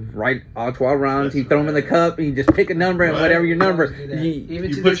 And you write all 12 rounds. You throw them in the cup, and you just pick a number, and whatever your number.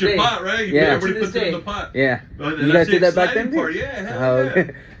 You put your pot, right? Everybody puts it in the pot. Yeah. You guys did that back then? Yeah.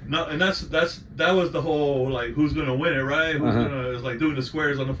 Okay. No, and that was the whole who's gonna win it, right? Who's gonna, it was like doing the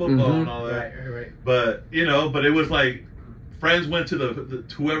squares on the football and all that. Right. But but it was like friends went to the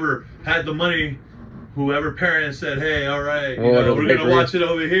whoever had the money. Whoever parent said, hey, all right, we're going to watch it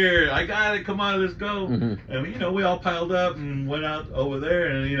over here. I got it. Come on, let's go. Mm-hmm. And, we all piled up and went out over there.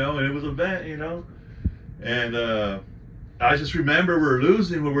 And, and it was an event, and I just remember we were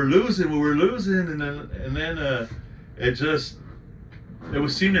losing, and then it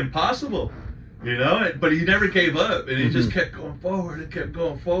was seemed impossible, you know. But he never gave up, and he just kept going forward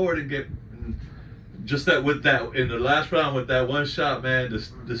and just that with that in the last round with that one shot, man,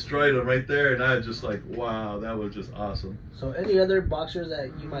 just destroyed him right there, and I was just like, wow, that was just awesome. So, any other boxers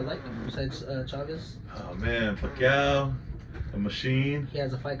that you might like besides Chavez? Oh man, Pacquiao, a machine. He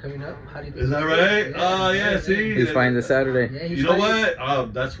has a fight coming up. How do you think? Is that right? Yeah. Oh yeah, see, he's fighting this Saturday. Yeah, you know what? Oh,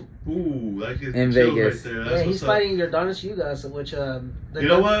 that's that gets in chills Vegas. right there. Yeah, he's fighting Yordanis Ugas, which you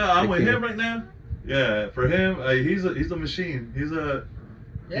know what? I'm with him right now. Yeah, for him, he's a machine. He's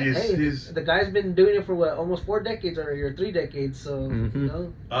the guy's been doing it for what, almost 4 decades or 3 decades. So you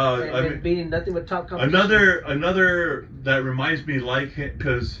know, I mean, beating nothing but top competition. Another that reminds me like him,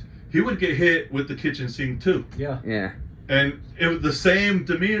 because he would get hit with the kitchen sink too. Yeah. And it was the same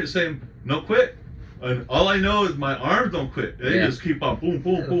demeanor, same no quit. And all I know is my arms don't quit. They just keep on boom,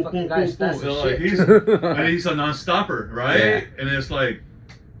 boom, boom, boom, boom, boom. Like he's a non-stopper, right? Yeah. And it's like,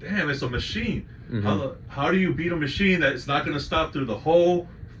 damn, it's a machine. How do you beat a machine that's not going to stop through the whole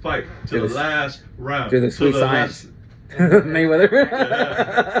fight to the last round? Through the sweet science. Mayweather.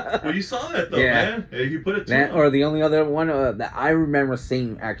 Yeah. Well, you saw that though, man. Yeah, you put it to him. Or the only other one that I remember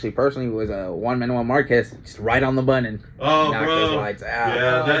seeing actually personally was Juan Manuel Marquez, just right on the button. Oh, knocked bro. his lights out.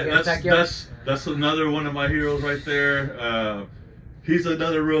 Yeah, that's another one of my heroes right there. He's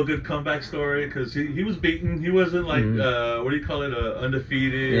another real good comeback story because he was beaten. He wasn't like what do you call it,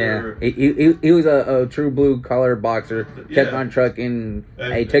 undefeated. Yeah, or, he was a true blue collar boxer. Kept on trucking.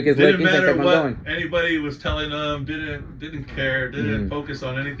 He took his lickings and kept on going. Anybody was telling him, didn't care, didn't focus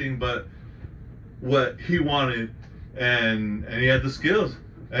on anything but what he wanted, and he had the skills,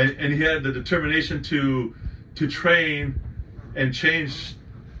 and he had the determination to train and change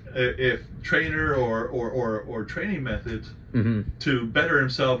if trainer or training methods to better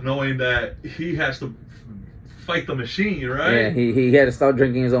himself, knowing that he has to fight the machine, right? Yeah, he had to stop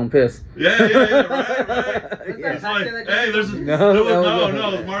drinking his own piss. Yeah, right. It's like, hey, there's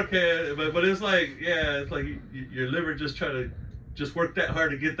no, Marquez, but it's like, it's like your liver just try to work that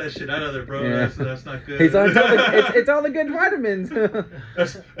hard to get that shit out of there, bro. Yeah. That's not good. It's all the good vitamins.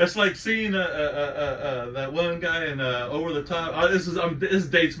 That's like seeing that one guy in Over the Top. This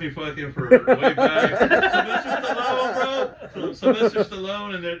dates me fucking for way back. Sylvester Stallone, bro. Sylvester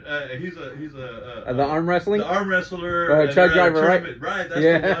Stallone, and then he's the arm wrestling. The arm wrestler. Truck driver, right? Right. That's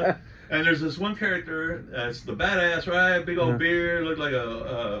the one. And there's this one character that's the badass, right? Big old beard, looked like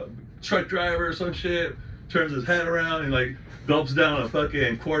a truck driver or some shit. Turns his head around and like gulps down a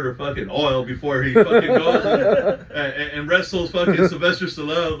fucking quart of fucking oil before he fucking goes and wrestles fucking Sylvester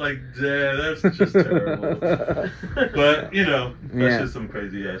Stallone. Like, yeah, that's just terrible. But you know, that's just some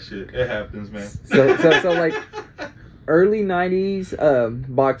crazy ass shit. It happens, man. So like early '90s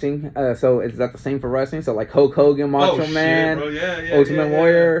boxing. So is that the same for wrestling? So like Hulk Hogan, Macho Man, bro. Yeah, Ultimate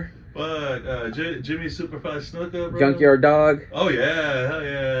Warrior. But Jimmy Superfly Snuka, bro. Junkyard Dog. Oh yeah, hell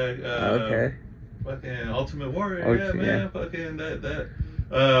yeah. Okay. Fucking Ultimate Warrior, man. Fucking that.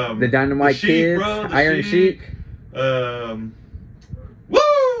 The Dynamite Kids, bro, Iron Sheik. Woo!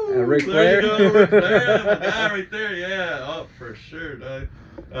 Ric There Flair. you go, Ric Flair, my guy right there. Yeah, oh for sure, dog.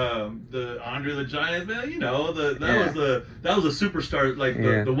 The Andre the Giant, man. You know, that was a superstar, like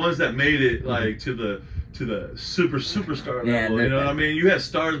the ones that made it like to the superstar level. You know what I mean? You had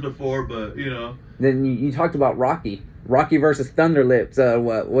stars before, but you know. Then you talked about Rocky versus Thunderlips.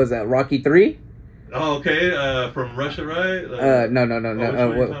 What was that? Rocky 3? Oh, okay. From Russia, right? No. What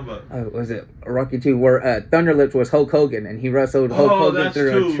are you talking about? Was it Rocky 2 where Thunderlips was Hulk Hogan and he wrestled Hulk Hogan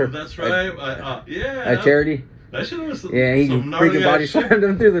through that's right. A charity. That shit was some, he freaking body slammed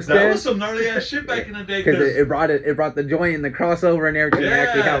him through the stand. That was some gnarly ass shit back in the day. Because it brought the joy and the crossover and everything. Yeah,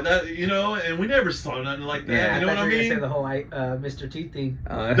 actually helped. And we never saw nothing like that. Yeah, you know what I mean? Say the whole Mr. T thing.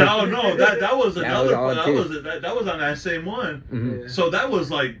 No, that was another. That was on that same one. Mm-hmm. Yeah. So that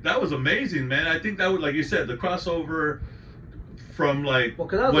was amazing, man. I think that was, like you said, the crossover from like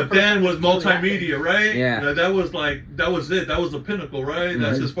what then was multimedia, right? Yeah. That was it. That was the pinnacle, right?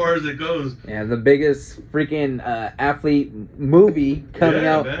 That's as far as it goes. Yeah, the biggest freaking athlete movie coming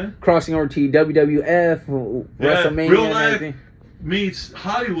out, man. Crossing over to WWF, WrestleMania, real and life everything. Meets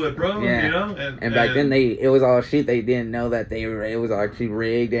Hollywood, bro. Yeah. You know, and back then it was all shit. They didn't know that it was actually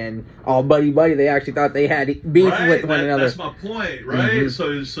rigged and all buddy. They actually thought they had beef with one another. That's my point, right?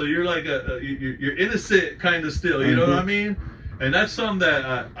 Mm-hmm. So you're like you're innocent kind of still. You know what I mean? And that's something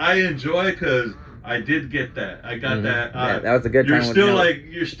that I enjoy because I did get that. I got that. That was a good time.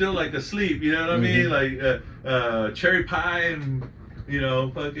 You're still like asleep. You know what I mean? Like cherry pie and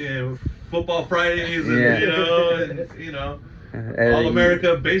fucking football Fridays, and you know, All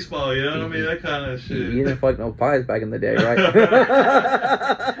America baseball. You know what I mean? That kind of shit. You didn't fuck no pies back in the day, right?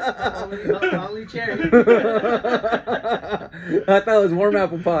 only cherry. I thought it was warm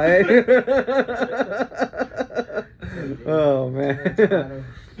apple pie. Oh man.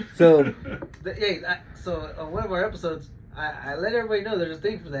 So so on one of our episodes, I let everybody know there's a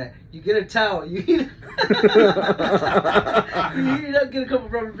thing for that. You get a towel. You heat it up, get a couple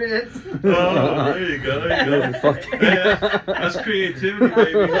rubber bands. Oh, there you go. Hey, that's creativity,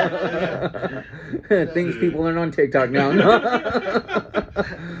 baby. Yeah. Things people learn on TikTok now.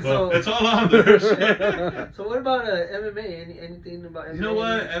 Well, it's all on there. So what about MMA? Anything about MMA? You know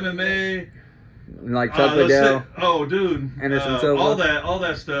what? MMA. Like Chuck Liddell. Oh, dude. Anderson Silva. All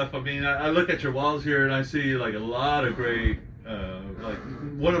that stuff. I mean, I look at your walls here and I see like a lot of great. Like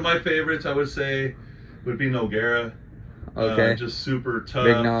one of my favorites, I would say, would be Nogueira. Okay. Just super tough.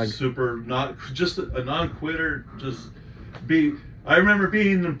 Big nog. Super not just a non-quitter. I remember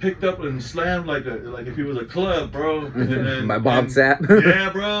being picked up and slammed like if he was a club, bro. By Bob Sapp. Yeah,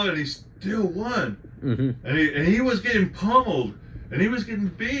 bro, and he still won. Mm-hmm. And he was getting pummeled. And he was getting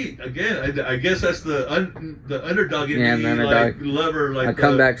beat again. I guess that's the underdog in me, like lover, like a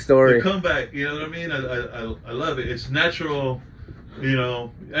comeback story. The comeback, you know what I mean? I love it. It's natural, you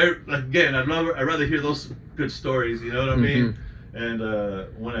know. Again, I'd rather hear those good stories. You know what I mean? And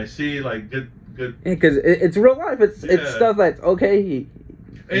when I see like good. Yeah, because it's real life. It's stuff that's okay.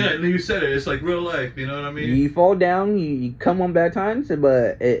 Yeah, and you said it. It's like real life. You know what I mean? You fall down, you come on bad times,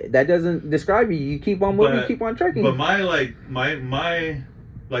 but that doesn't describe you. You keep on moving, you keep on trekking. But my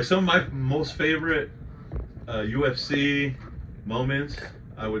some of my most favorite UFC moments,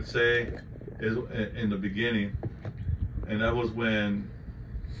 I would say, is in the beginning, and that was when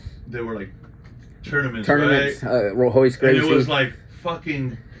there were like tournaments, right? Royce Gracie. And it was like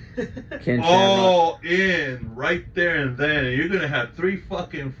fucking. All in right there and then, and you're gonna have 4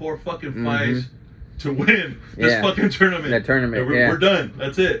 fucking fights to win this fucking tournament. That tournament, we're done.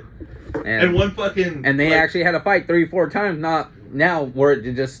 That's it. And one fucking and they actually had a fight 3-4 times. Not now where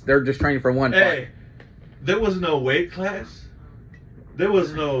they're just training for one fight. There was no weight class. There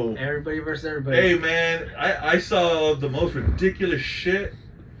was no everybody versus everybody. Hey man, I saw the most ridiculous shit,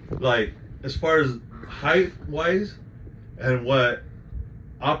 like as far as height wise, and what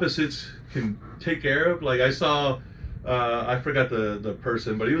opposites can take care of. Like I saw, I forgot the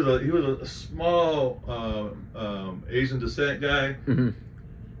person, but he was a small Asian descent guy. Mm-hmm.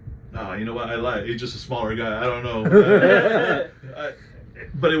 Nah, you know what? I lied. He's just a smaller guy. I don't know.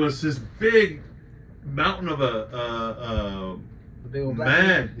 But it was this big mountain of a big old black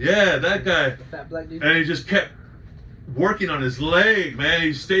man. Dude. Yeah, that guy. The fat black dude. And he just kept working on his leg, man.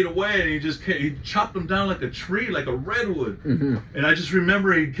 He stayed away and he chopped him down like a tree, like a redwood. Mm-hmm. And I just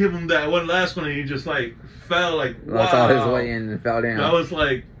remember he'd give him that one last one and he just like fell like wow. Lost all his weight and fell down. I was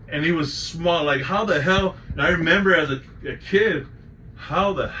like, and he was small, like how the hell, and I remember as a kid,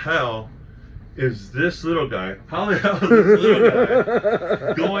 how the hell is this little guy, going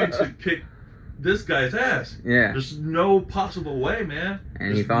to kick this guy's ass? Yeah. There's no possible way, man.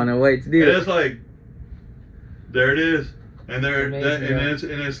 And he found a way to do it. And it's like, there it is, and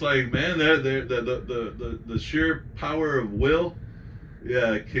it's like, man, the sheer power of will,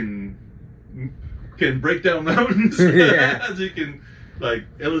 can break down mountains. As you can like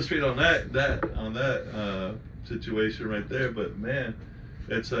illustrate on that situation right there. But man,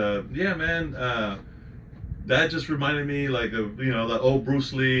 it's that just reminded me like of the old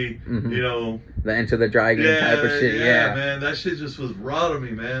Bruce Lee, the Enter the Dragon type of shit. Yeah, man, that shit just was raw to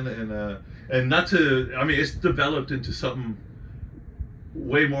me, man, and not to, I mean, it's developed into something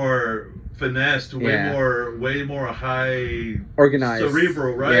way more finessed, way more high organized,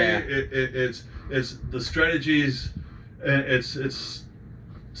 cerebral, right? Yeah. It's the strategies, and it's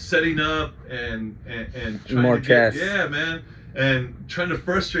setting up and trying more to chess. Yeah, man, and trying to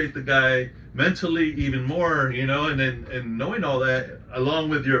frustrate the guy mentally even more, and knowing all that along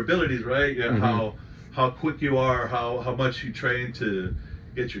with your abilities, right? How quick you are, how much you train to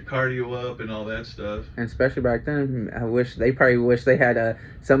get your cardio up and all that stuff. And especially back then, they probably wish they had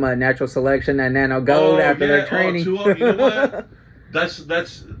some natural selection and nano gold after their training. You know what? That's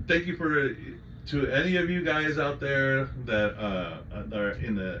thank you to any of you guys out there that are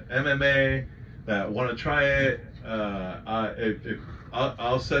in the MMA that want to try it.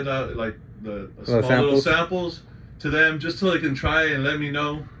 I'll send out like the little samples to them just so they can try and let me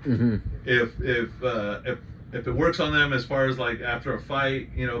know if it works on them as far as like after a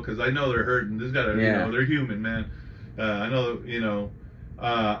fight, because I know they're hurting. This gotta, they're human, man. I know,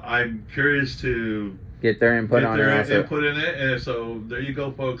 I'm curious to get their input on it. Also. Input in it, and so there you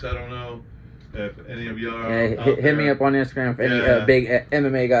go, folks. I don't know if any of y'all hit me up on Instagram if any big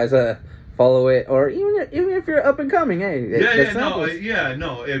MMA guys follow it, or even if you're up and coming. Hey, no.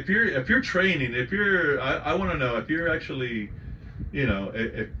 If you're training, I want to know if you're actually, you know,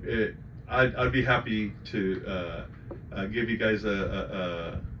 I'd be happy to give you guys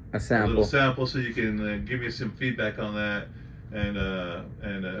a little sample so you can give me some feedback on that, and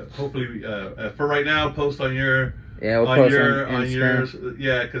hopefully for right now post on your. Yeah, we'll post on yours.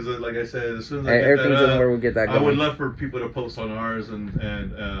 Yeah, because like I said, as soon as I get that up, we'll get that going. I would love for people to post on ours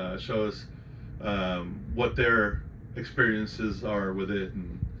and show us what their experiences are with it,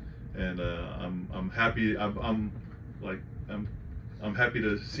 and I'm happy. I'm happy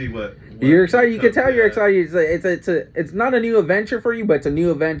to see what you're excited. You can tell you're excited. It's not a new adventure for you, but it's a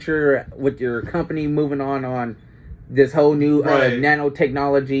new adventure with your company moving on this whole new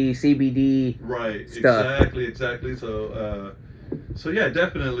nanotechnology, CBD stuff. Exactly. So yeah,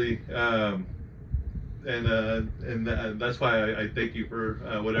 definitely. And that's why I thank you for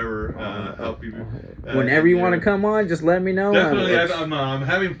whatever help you. Whenever you want to come on, just let me know. Definitely, I'm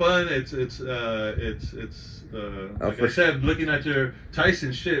having fun. It's like I said, looking at your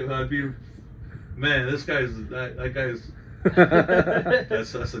Tyson shit, I'd be, man, this guy's that guy's.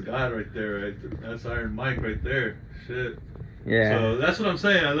 that's a god right there, right? That's Iron Mike right there. Shit. Yeah. So that's what I'm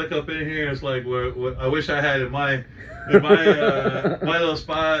saying. I look up in here. It's like what I wish I had in my my little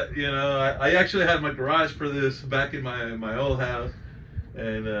spot. You know, I actually had my garage for this back in my old house,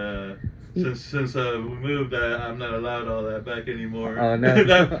 and since we moved, I'm not allowed all that back anymore. Oh no.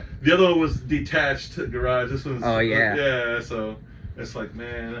 The other one was detached garage. This one's yeah. So. It's like,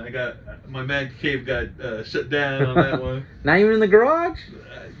 man, my man cave got shut down on that one. Not even in the garage?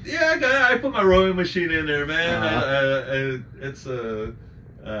 Yeah, I put my rowing machine in there, man.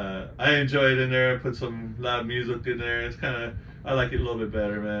 I enjoy it in there. I put some loud music in there. It's I like it a little bit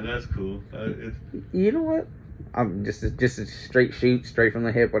better, man. That's cool. You know what? I'm just a straight shoot, straight from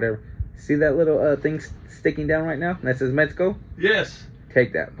the hip, whatever. See that little thing sticking down right now? That says Mexico? Yes.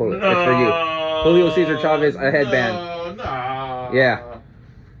 Take that. Pull it. It's for you. Julio Cesar Chavez, a headband. No. Yeah.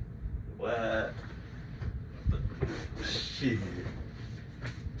 What? Shit.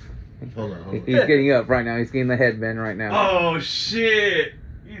 Hold on. He's getting up right now. He's getting the headband right now. Oh shit!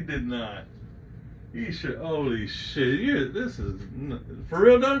 You did not. You should. Holy shit! This is for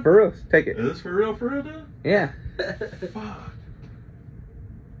real, done. For real. Take it. Is this for real done? Yeah. Fuck.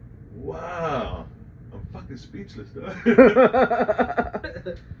 Wow. I'm fucking speechless, dog.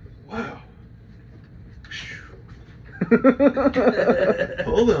 Wow.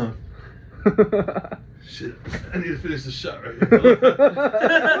 Hold on. Shit, I need to finish the shot right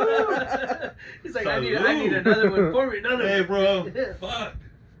here. He's like, I need another one. Pour me another one. Hey, bro. Fuck.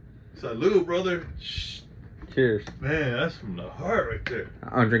 Salud, brother. Shh. Cheers. Man, that's from the heart right there.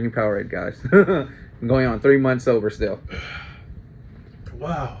 I'm drinking Powerade, guys. I'm going on 3 months sober still.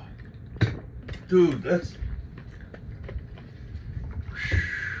 Wow. Dude, that's...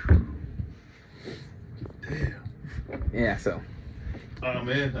 Damn. Yeah, so. Oh,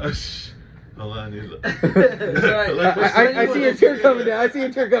 man. Hold on, I need to... I see a tear coming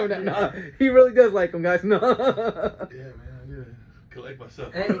down. No, he really does like him, guys. No. Yeah, man. I need to collect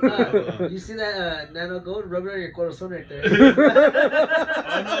myself. Hey, you see that nano gold? Rub it on your corazon right there.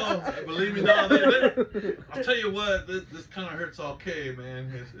 Oh, no. Believe me, no. I'll tell you what. This kind of hurts okay,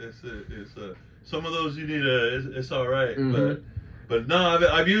 man. It's some of those you need it's all right. Mm-hmm. But no,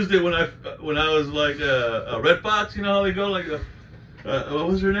 I've used it when I was like a Red Fox. You know how they go like what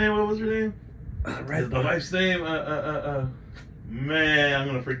was her name? The wife's name. Man, I'm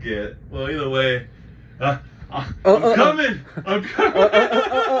gonna forget. Well, either way, I'm coming.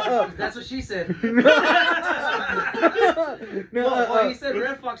 That's what she said. No, he said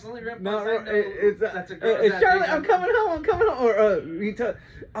Red Fox. Only Red Fox. No, that's a girl. It's Charlotte. I'm coming home.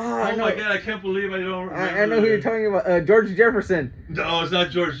 Or oh my god, I can't believe I don't remember. I know who you're talking about. George Jefferson. No, it's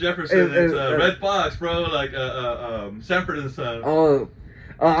not George Jefferson. It's Red Fox, bro. Like Sanford and Son. Oh.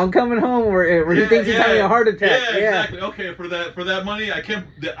 I'm coming home where he thinks he's having a heart attack. Yeah, exactly. Okay, for that money, I can't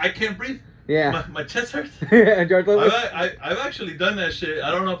breathe. Yeah. My chest hurts. Yeah, George Lewis. I've actually done that shit.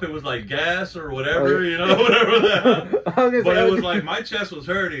 I don't know if it was like gas or whatever, whatever that. But it was like my chest was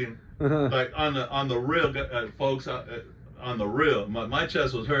hurting, like on the real, folks. On the real, my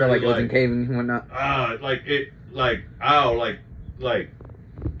chest was hurting. Like it was in caving and whatnot. Like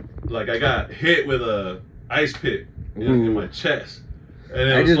I got hit with a ice pick in my chest. And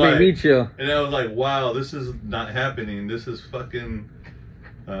it I was just like, made me chill. And I was like, wow, this is not happening. This is fucking,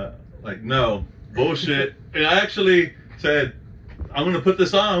 no, bullshit. And I actually said, I'm gonna put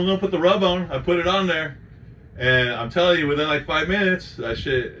this on. I'm gonna put the rub on. I put it on there, and I'm telling you, within like 5 minutes, that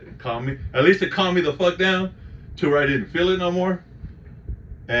shit calmed me. At least it calmed me the fuck down to where I didn't feel it no more.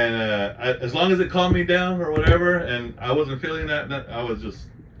 And as long as it calmed me down or whatever, and I wasn't feeling that, I was just,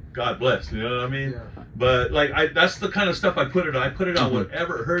 God bless, you know what I mean? Yeah. But like, that's the kind of stuff I put it on. I put it on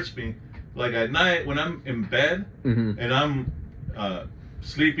whatever hurts me. Like at night when I'm in bed and I'm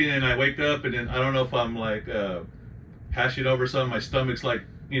sleeping and I wake up and then I don't know if I'm like hashing over something. My stomach's like,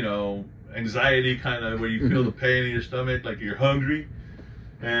 you know, anxiety kind of where you feel the pain in your stomach, like you're hungry.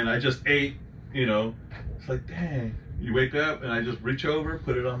 And I just ate, you know. It's like, dang. You wake up and I just reach over,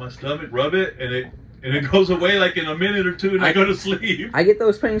 put it on my stomach, rub it, and it goes away like in a minute or two, and I go to sleep. I get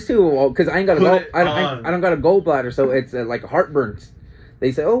those pains too because I ain't got I don't got a gallbladder, so it's like heartburns.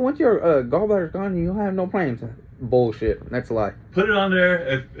 They say, oh, once your gallbladder's gone, you'll have no pains. Bullshit. That's a lie. Put it on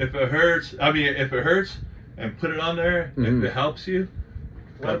there if it hurts. I mean, if it hurts, and put it on there if it helps you.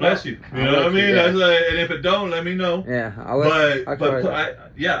 God bless you. You know what I mean? Yeah. That's like, and if it don't, let me know. Yeah, I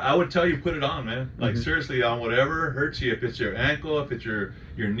would tell you put it on, man. Like seriously, on whatever hurts you. If it's your ankle, if it's your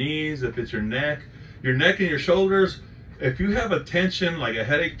knees, if it's your neck and your shoulders. If you have a tension, like a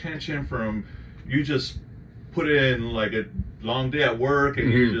headache tension from you just put in like a long day at work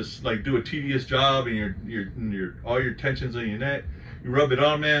and you just like do a tedious job and your all your tensions in your neck. You rub it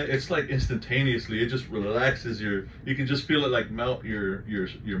on, man. It's like instantaneously. It just relaxes you can just feel it like melt your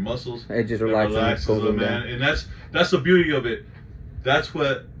muscles. It just relaxes them, man. And that's the beauty of it. That's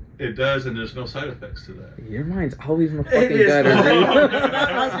what it does, and there's no side effects to that. Your mind's always in the fucking gutter, dude.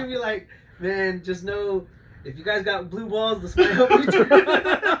 I was gonna be like, man, just know if you guys got blue balls, this might help you too.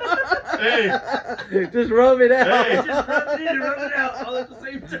 Hey, just rub it out. Hey, just rub it in and rub it out all at the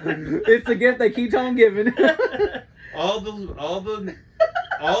same time. It's the gift they keep on giving. all the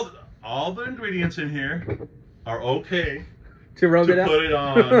ingredients in here are okay to rub it out. Put it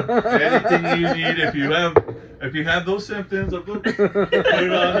on anything you need. If you have those symptoms, put it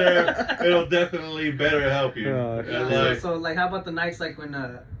on there. It'll definitely better help you. So like, how about the nights like when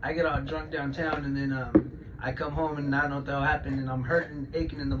I get all drunk downtown and then I come home and I don't know what the hell happened and I'm hurting,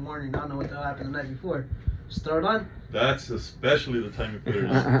 aching in the morning. I don't know what the hell happened the night before. Just throw it on. That's especially the time you put it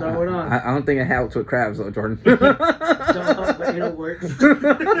on. Throw it on. I don't think it helps with crabs though, Jordan. Don't help, but it works.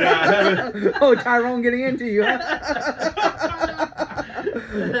 Yeah, oh, Tyrone getting into you, huh?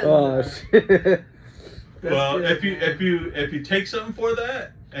 Oh shit. Well, if you take something for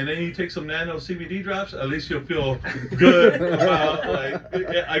that, and then you take some nano CBD drops, at least you'll feel good about, like,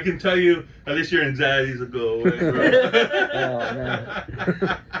 I can tell you, at least your anxieties will go away, bro. Oh, man.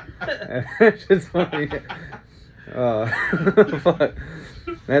 That's just funny. Fuck.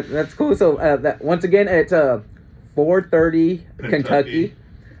 That's cool. So, once again, it's 430 Kentucky.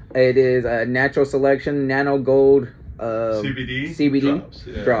 It is a natural selection, nano gold CBD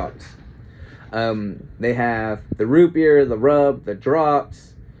drops. They have the root beer, the rub, the drops.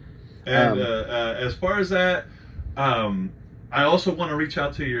 And as far as that, I also want to reach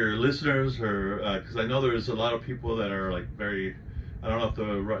out to your listeners, or because I know there's a lot of people that are like very, I don't know if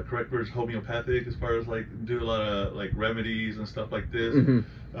the correct word is homeopathic, as far as like do a lot of like remedies and stuff like this.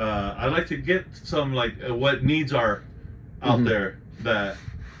 I'd like to get some like what needs are out there, that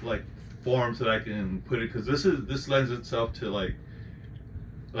like forms that I can put it, because this lends itself to like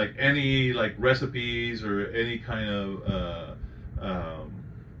any like recipes or any kind of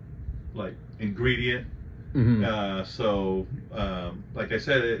like ingredient. So like I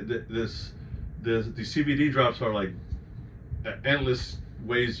said, the CBD drops are like endless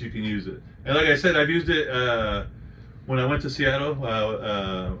ways you can use it. And like I said, I've used it when I went to Seattle.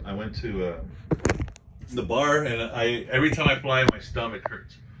 I went to the bar, and every time I fly, my stomach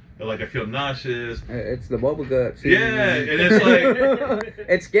hurts. Like I feel nauseous. It's the bubble gut. Yeah, and it's like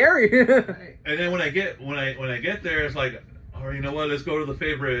it's scary. And then when I get there, it's like, oh, you know what? Let's go to the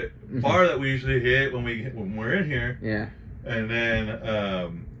favorite bar that we usually hit when we're in here. Yeah. And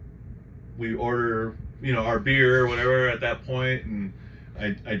then we order, you know, our beer or whatever at that point, and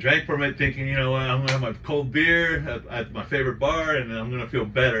I drank from it thinking, you know what, I'm gonna have my cold beer at my favorite bar, and then I'm gonna feel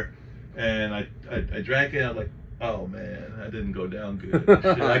better. And I drank it. I was like, oh man, that didn't go down good.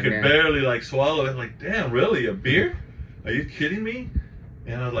 I could barely like swallow it. Like, damn, really? A beer? Are you kidding me?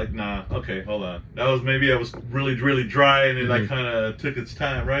 And I was like, nah, okay, hold on. That was, maybe I was really, really dry, and it like kind of took its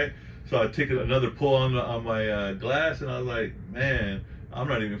time, right? So I took another pull on my glass, and I was like, man, I'm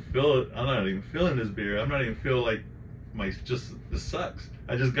not even feeling this beer. I'm not even feeling like this sucks.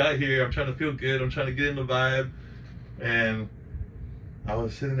 I just got here. I'm trying to feel good. I'm trying to get in the vibe, and I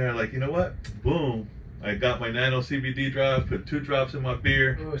was sitting there like, you know what? Boom. I got my nano CBD drops, put 2 drops in my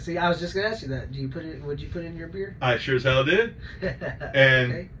beer. Oh, see, I was just gonna ask you that. Would you put it in your beer? I sure as hell did.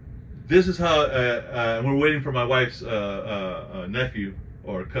 And okay. this is how we're waiting for my wife's nephew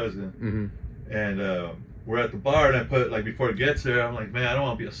or cousin, and we're at the bar, and I put, like, before it gets there, I'm like, man, I don't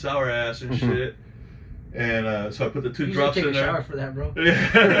want to be a sour ass and shit. And so I put the 2 drops in there. You should take a shower for that, bro.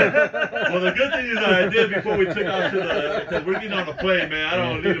 Well, the good thing is that I did before we took off to because we're getting on the plane, man. I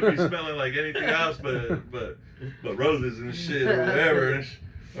don't need to be smelling like anything else but roses and shit or whatever,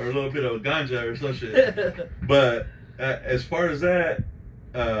 or a little bit of ganja or some shit. But as far as that,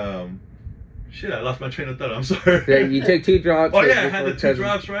 shit, I lost my train of thought. I'm sorry. Yeah, you took 2 drops. Oh yeah, I had the 2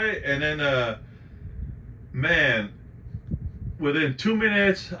 drops, right? And then, man, within 2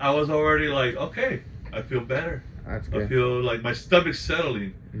 minutes, I was already like, okay, I feel better. That's good. I feel like my stomach's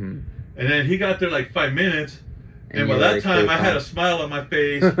settling. And then he got there like 5 minutes, and by that time I had a smile on my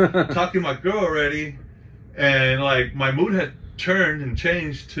face, talking to my girl already, and like my mood had turned and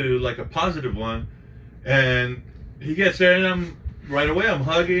changed to like a positive one. And he gets there, and right away I'm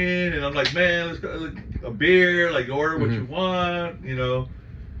hugging, and I'm like, man, let's go, like, a beer, like order what you want, you know.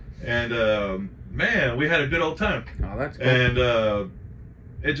 And man, we had a good old time. Oh, that's cool. And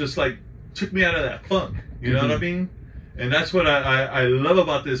it just like took me out of that funk, you know what I mean? And that's what I love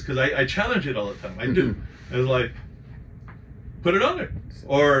about this, because I challenge it all the time. I do. It's like, put it on there,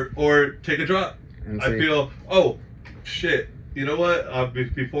 or take a drop. I feel, oh shit, you know what?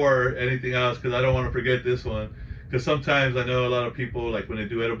 Before anything else, because I don't want to forget this one. Because sometimes I know a lot of people, like when they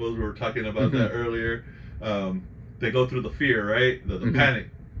do edibles, we were talking about that earlier. They go through the fear, right? The panic.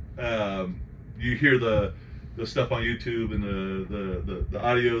 You hear the stuff on YouTube and the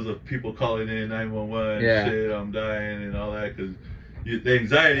audios of people calling in 911. Shit, I'm dying and all that, because the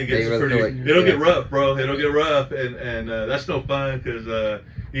anxiety gets it'll get rough, bro. It'll get rough, and that's no fun, because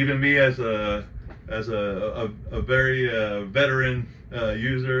even me as a very veteran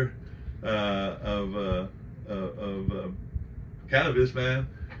user of cannabis, man,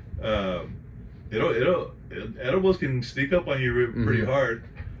 edibles can sneak up on you pretty hard.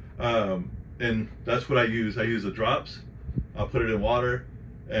 And that's what I use. I use the drops. I'll put it in water,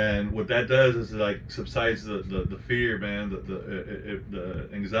 and what that does is it like subsides the fear, man, the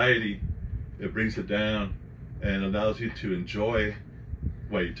anxiety. It brings it down and allows you to enjoy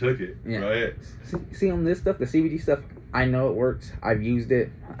why you took it, right? See, on this stuff, the CBD stuff, I know it works. I've used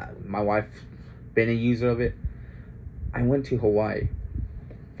it. My wife been a user of it. I went to Hawaii,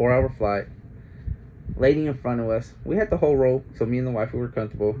 4-hour flight. Lady in front of us, we had the whole row, so me and the wife, we were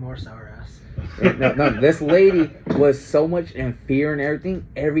comfortable. More sour ass. No, this lady was so much in fear and everything.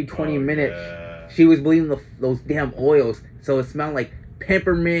 Every 20 minutes, she was bleeding those damn oils, so it smelled like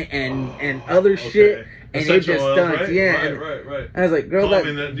peppermint and other shit, and essential it just oils, stunk. Right? Yeah, Right. I was like, girl,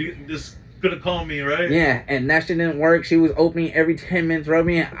 just gonna call me, right? Yeah, and that shit didn't work. She was opening every 10 minutes,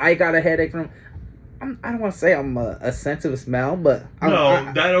 rubbing it. I got a headache from. I don't want to say I'm a sensitive smell, but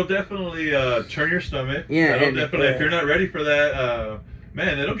that'll definitely turn your stomach. Yeah, that'll definitely. If you're not ready for that,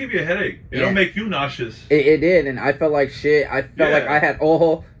 man, it'll give you a headache. It'll make you nauseous. It did, and I felt like shit. I felt like I had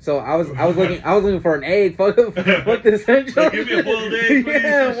ojo, so I was looking for an egg. Fuck the essential. Give me a boiled egg, please.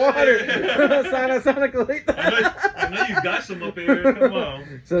 Yeah, water. I know you got some up here. Come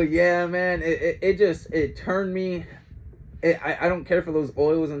on. So yeah, man, it turned me. I don't care for those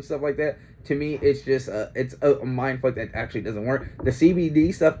oils and stuff like that. To me, it's just it's a mind fuck that actually doesn't work. The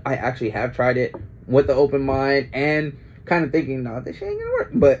CBD stuff, I actually have tried it with the open mind and kind of thinking, no, this shit ain't gonna work.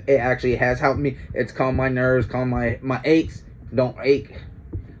 But it actually has helped me. It's calmed my nerves, calmed my aches. Don't ache.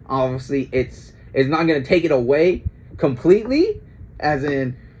 Obviously, it's not gonna take it away completely, as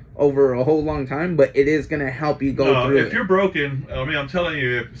in over a whole long time, but it is gonna help you go through. If you're broken, I mean, I'm telling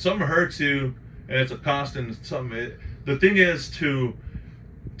you, if something hurts you and it's a constant something, the thing is to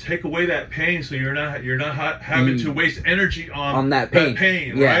take away that pain, so you're not having to waste energy on that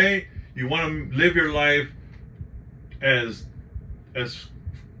pain, right? You want to live your life as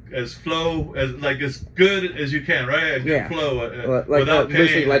flow, as good as you can, right? As good flow, without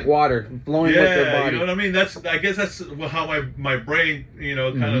pain, like water flowing with your body. You know what I mean? I guess that's how my brain,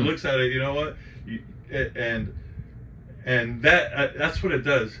 kind of looks at it. You know what? And that's what it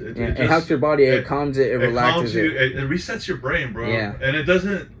does. It helps your body. It calms it. It relaxes you. It resets your brain, bro. Yeah. And it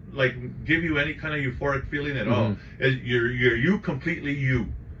doesn't like give you any kind of euphoric feeling at all. You're you completely you.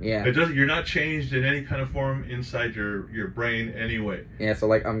 Yeah. It doesn't. You're not changed in any kind of form inside your brain anyway. Yeah. So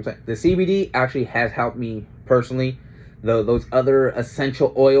like I'm saying, the CBD actually has helped me personally. Those other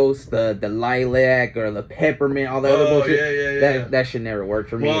essential oils, the lilac or the peppermint, all that other bullshit. That should never work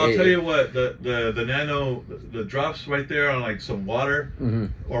for me. Well, I'll tell you what, the nano, the drops right there on like some water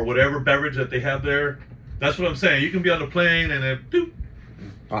or whatever beverage that they have there, That's what I'm saying. You can be on the plane and then doop.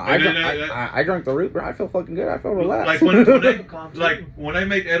 I drank the root, bro. I feel fucking good. I feel relaxed. When I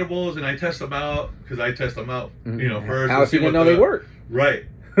make edibles and I test them out, because I test them out, first. How else you gonna know they work? Right.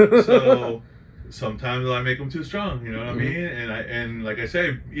 So sometimes I make them too strong. You know what I mean? And like I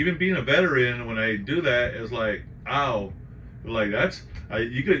say, even being a veteran, when I do that, it's like, ow, like that's.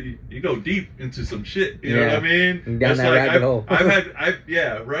 You go deep into some shit, you know what I mean? Down that rabbit hole. I've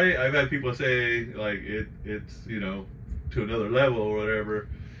had people say like it's to another level or whatever,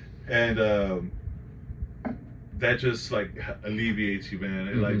 and that just like alleviates you, man.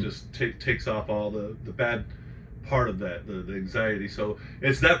 It like just takes off all the bad part of that, the anxiety. So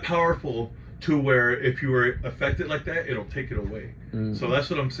it's that powerful to where if you were affected like that, it'll take it away. So that's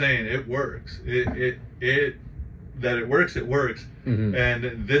what I'm saying. It works. It works,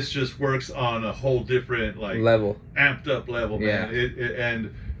 and this just works on a whole different level, amped up level, man.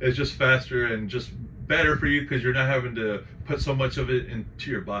 And it's just faster and just better for you because you're not having to put so much of it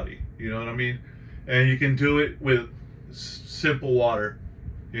into your body. You know what I mean? And you can do it with simple water.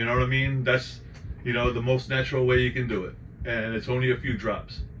 You know what I mean? That's the most natural way you can do it, and it's only a few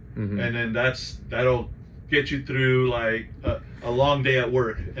drops, and then that'll get you through like a long day at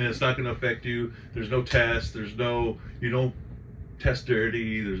work, and it's not going to affect you. There's no test. You don't test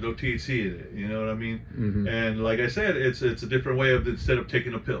dirty. There's no THC in it. You know what I mean? And like I said, it's a different way of instead of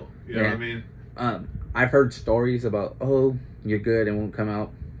taking a pill. You know what I mean? I've heard stories about, oh, you're good and won't come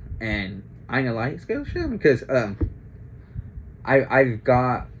out, and I ain't gonna lie, it's good shit because I've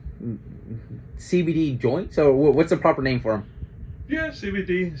got CBD joints. So what's the proper name for them? Yeah,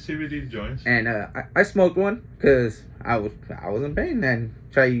 CBD joints. And I smoked one because I was in pain and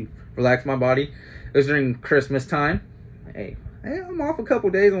try to relax my body. It was during Christmas time. Hey, I'm off a couple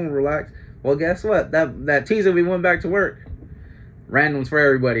days. I'm gonna relax. Well, guess what? That Tuesday we went back to work. Randoms for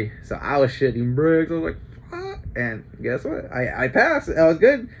everybody. So I was shitting bricks. I was like, fuck. And guess what? I passed. I was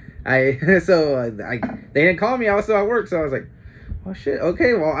good. They didn't call me. I was still at work. So I was like, oh shit.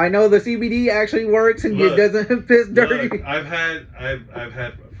 Okay. Well, I know the CBD actually works and it doesn't piss dirty. Look, I've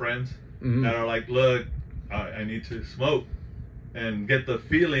had friends that are like, look, I need to smoke and get the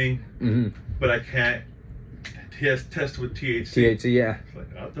feeling, but I can't test with THC. THC, yeah. It's like,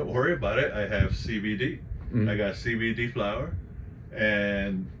 oh, don't worry about it. I have CBD. I got CBD flower,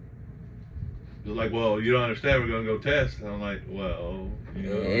 and they're like, well, you don't understand. We're gonna go test. And I'm like, well,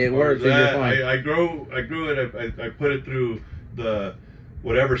 it works. I grew it. I put it through the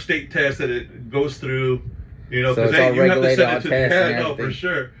whatever state test that it goes through. Because so you have to send it to the no, for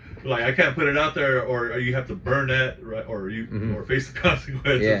sure. Like I can't put it out there, or you have to burn that, right? Or or face the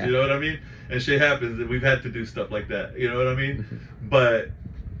consequences. Yeah. You know what I mean? And shit happens, and we've had to do stuff like that. You know what I mean? But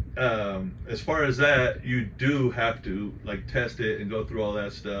as far as that, you do have to like test it and go through all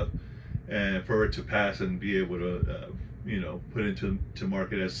that stuff, and for it to pass and be able to put into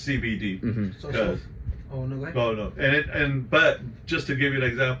market as CBD. Oh no! Oh no! But just to give you an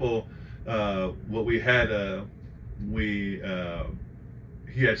example, what we had,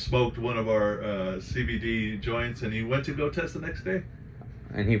 he had smoked one of our CBD joints, and he went to go test the next day,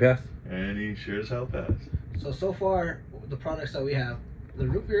 and he passed. And he sure as hell passed. So far, the products that we have: the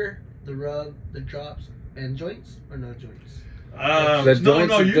root beer, the rub, the drops, and joints, or no joints.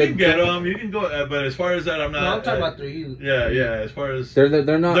 No, you can get them. You can go, but as far as that, I'm not. No, I'm talking about through you. Yeah. As far as they're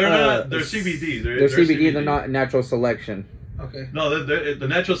not. They're CBD. They're CBD. They're not natural selection. Okay. No, the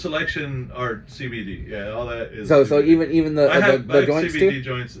natural selection are CBD. Yeah, all that is. So CBD. even the joints CBD too?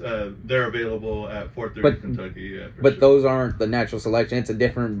 joints, they're available at 430 Kentucky. Yeah, but those aren't the natural selection. It's a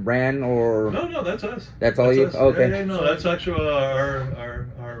different brand, or no, that's us. That's all you. Us. Okay. Yeah, no, that's actually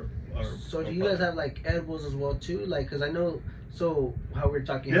our. So do you guys have like edibles as well too? Like, cause I know. So how we're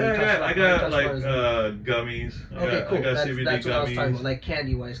talking? Yeah, I got like gummies. Okay, cool. I got that's CBD what gummies. I was talking about, like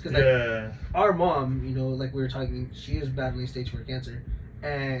candy wise, because like our mom, like we were talking, she is battling stage 4 cancer,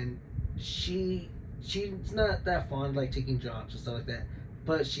 and she's not that fond of like taking drops and stuff like that,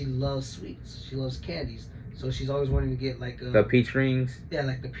 but she loves sweets. She loves candies, so she's always wanting to get like the peach rings. Yeah,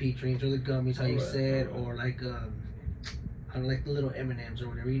 like the peach rings or the gummies, how you said, or like I don't know, like the little M&Ms or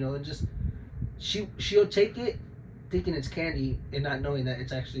whatever, and just she'll take it, thinking it's candy and not knowing that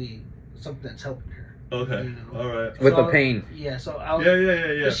it's actually something that's helping her. Okay. All right. With the pain. Yeah. So I was.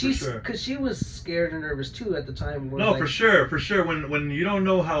 Yeah. For sure. Because she was scared and nervous too at the time. No, for sure. When you don't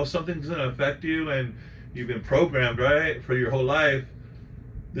know how something's gonna affect you and you've been programmed right for your whole life,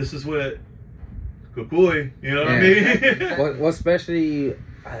 this is what cucuy. You know what I mean? Well, especially.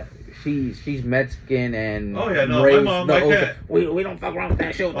 She's Mexican and my mom, I can't. We don't fuck around with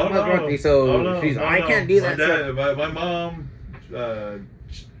that shit. So I can't do that. My mom,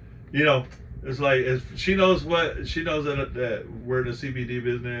 It's like if she knows that we're in the CBD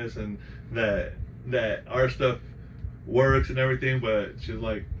business and that our stuff works and everything, but she's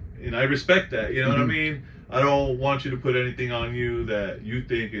like, and I respect that. You know what I mean? I don't want you to put anything on you that you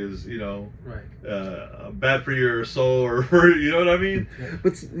think is, right, bad for your soul or for, you know what I mean?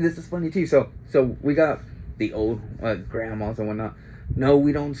 But this is funny too. So we got the old grandmas and whatnot. No,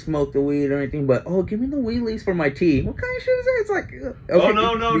 we don't smoke the weed or anything. But give me the weed leaves for my tea. What kind of shit is that? It's like, okay,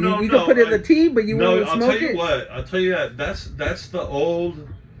 no. You can put it in the tea, but you won't smoke it. No, I'll tell you what. I'll tell you that. That's the old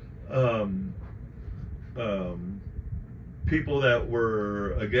people that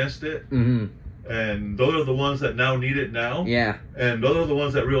were against it. Mm-hmm. And those are the ones that now need it now. Yeah. And those are the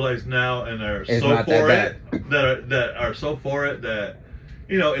ones that realize now and are so for it that are so for it that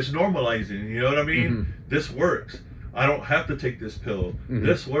it's normalizing. You know what I mean? Mm-hmm. This works. I don't have to take this pill. Mm-hmm.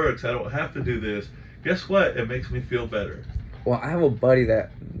 This works. I don't have to do this. Guess what? It makes me feel better. Well, I have a buddy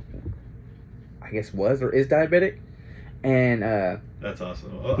that I guess was or is diabetic, and that's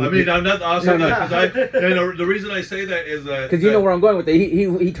awesome. I mean, I'm not awesome because the reason I say that is that because you know where I'm going with it.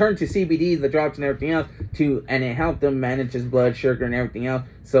 He turned to CBD, the drops and everything else, and it helped him manage his blood sugar and everything else.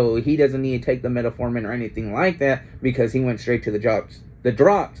 So he doesn't need to take the metformin or anything like that because he went straight to the drops,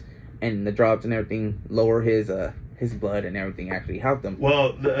 and the drops and everything lower his blood and everything actually helped him.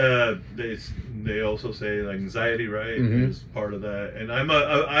 Well, they also say anxiety, right, is part of that. And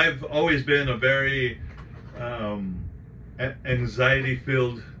I've always been a very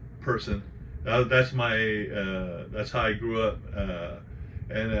anxiety-filled person. That's how I grew up,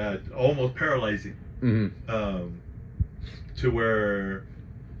 and almost paralyzing, to where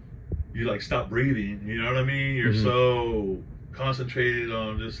you stop breathing. You know what I mean? You're so concentrated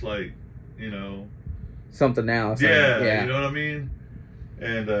on just something else. Yeah, you know what I mean?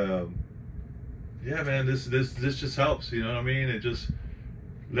 And yeah, man, this just helps. You know what I mean? It just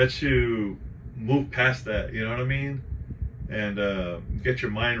lets you move past that. You know what I mean? And get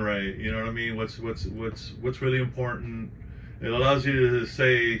your mind right. You know what I mean? What's really important? It allows you to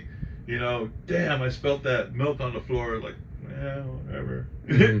say, damn, I spilled that milk on the floor. Like, yeah, whatever.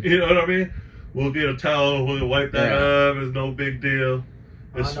 You know what I mean? We'll get a towel. We'll wipe that up. It's no big deal.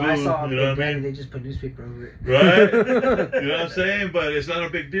 It's smooth, I saw you know what I mean? They just put newspaper over it. Right? You know what I'm saying? But it's not a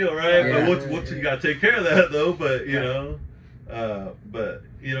big deal, right? Yeah, but what's you got to take care of that, though. But, but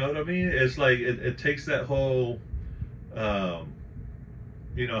you know what I mean? It's like it takes that whole, having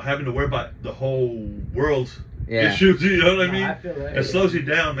to worry about the whole world's issues, you know what I mean? I feel right. It slows you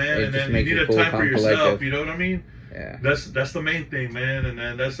down, man. And then you need a time for yourself, collective. you know what I mean? Yeah. That's the main thing, man. And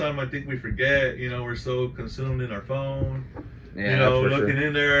then that's something I think we forget. We're so consumed in our phone. Yeah, looking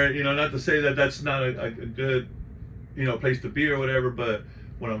in there, not to say that that's not a good, place to be or whatever, but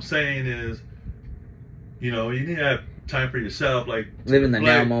what I'm saying is, you need to have time for yourself, live in the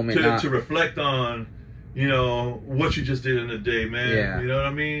now moment, to reflect on, what you just did in the day, man. Yeah. You know what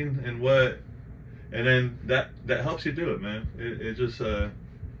I mean? And then that helps you do it, man. It just,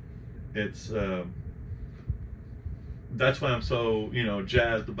 that's why I'm so,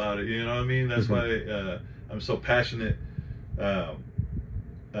 jazzed about it. You know what I mean? That's why I'm so passionate.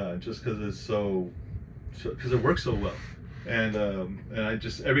 Just because because it works so well, and I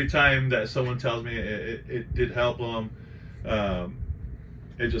just every time that someone tells me it did help them,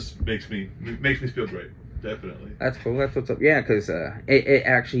 it just makes me feel great. Definitely. That's cool. That's what's up. Yeah, because it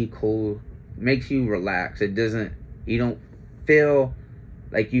actually makes you relax. You don't feel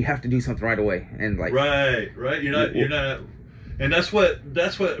like you have to do something right away and right. You're not, and that's what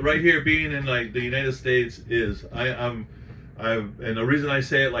right here being in the United States is. And the reason I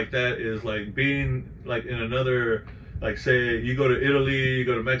say it like that is being in another, say you go to Italy, you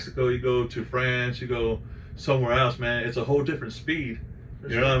go to Mexico, you go to France, you go somewhere else, man. It's a whole different speed.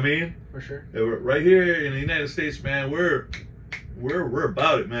 You know what I mean? For sure. Right here in the United States, man, we're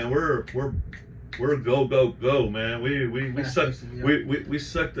about it, man. We're go, man. We suck. We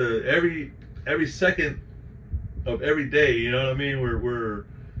suck every second of every day. You know what I mean?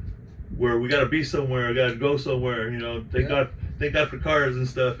 Where we gotta be somewhere, we gotta go somewhere, thank God for cars and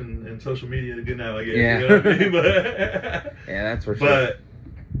stuff and social media to get now, I guess. Yeah. You know what I mean? But, yeah, that's for sure.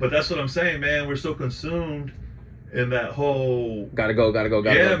 But that's what I'm saying, man. We're so consumed in that whole gotta go right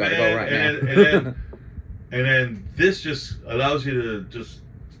now. And then this just allows you to just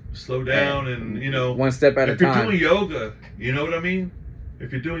slow down and one step at a time. If you're doing yoga, you know what I mean?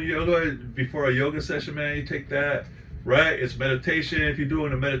 If you're doing yoga before a yoga session, man, you take that. Right, it's meditation. If you're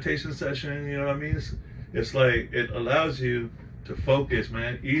doing a meditation session, you know what I mean. It's it allows you to focus,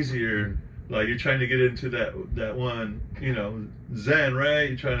 man. Easier, you're trying to get into that one, Zen, right?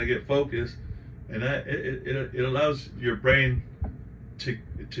 You're trying to get focused, and that it allows your brain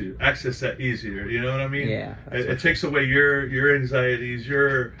to access that easier. You know what I mean? Yeah. It takes away your anxieties,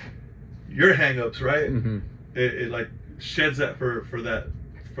 your hang-ups, right? Mm-hmm. It like sheds that for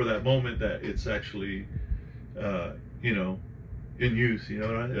that moment that it's actually you know, in use. You know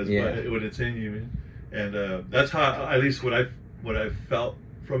what I mean? When it's in you, and that's how, at least what I've felt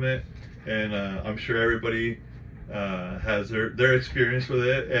from it, and I'm sure everybody has their experience with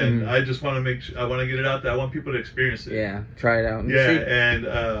it, and I just want to I want to get it out there. I want people to experience it. Yeah, try it out. And yeah, see.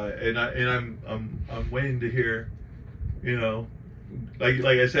 I'm waiting to hear, you know, like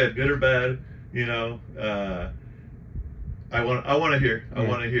I said, good or bad, you know. I want to hear. I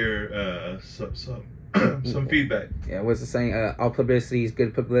want to hear some feedback. Yeah, what's the saying? All publicity is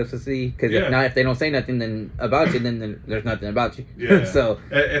good publicity. Because if they don't say nothing then about you, then there's nothing about you. Yeah. So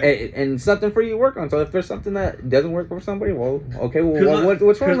and something for you to work on. So if there's something that doesn't work for somebody, well, okay, well,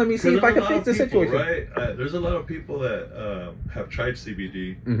 what's wrong? Let me see if I can fix the situation. Right? There's a lot of people that have tried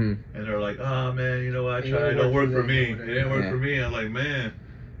CBD, and they're like, "Oh man, you know what? I tried. It don't work for me. It didn't work for me." I'm like, man,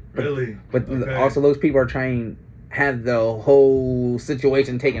 really? But also, those people are trying have the whole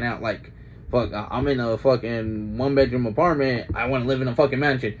situation taken out. Like, fuck, I'm in a fucking 1-bedroom apartment. I want to live in a fucking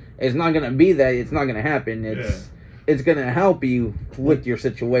mansion. It's not gonna be that. It's not gonna happen. It's gonna help you with your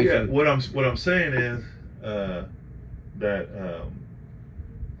situation. Yeah. What I'm saying is that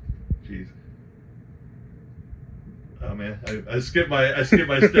jeez. Oh man, I skipped my step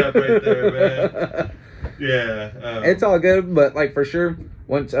right there, man. Yeah. It's all good, but like for sure,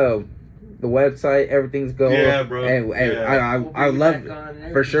 once the website, everything's going. Yeah, bro. And I We'll love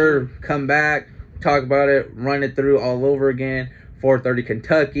for sure. Come back, talk about it, run it through all over again. 430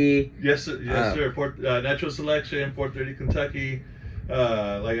 Kentucky. Yes, sir. Yes, sir. Natural Selection, 430 Kentucky.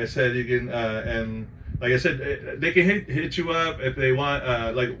 Like I said, you can and like I said, they can hit you up if they want.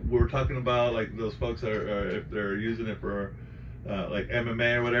 Like we were talking about, like those folks that are if they're using it for. Like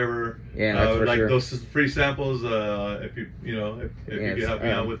MMA or whatever, yeah, that's for like sure. Those free samples. If you can help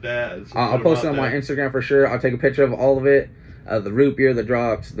me out with that, I'll post it on my Instagram for sure. I'll take a picture of all of it, the root beer, the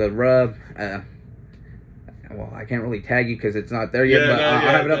drops, the rub. Well, I can't really tag you because it's not there yet, but I'll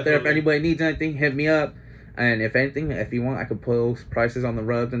have it up there. If anybody needs anything, hit me up. And if anything, if you want, I could post prices on the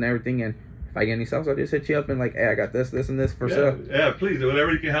rubs and everything. And if I get any sales, I'll just hit you up and like, hey, I got this, and this for sale. Yeah, please,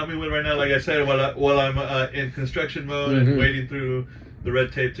 whatever you can help me with right now. Like I said, while I'm in construction mode and waiting through the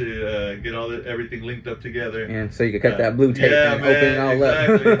red tape to get everything linked up together. And so you can cut that blue tape and open it all up.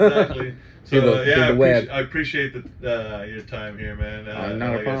 Exactly. So I appreciate your time here, man.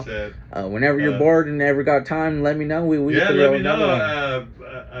 Not like a problem. I said, whenever you're bored and never got time, let me know. We let me know.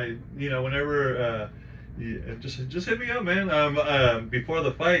 Whenever. Just hit me up, man. Before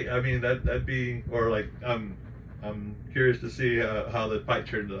the fight, I mean that'd be, or like I'm curious to see how the fight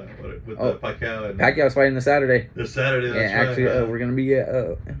turned out with the Pacquiao. And Pacquiao's fighting this Saturday. This Saturday, that's actually, right. We're gonna be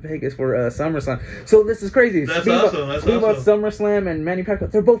in Vegas for SummerSlam. So this is crazy. That's awesome. About SummerSlam and Manny Pacquiao,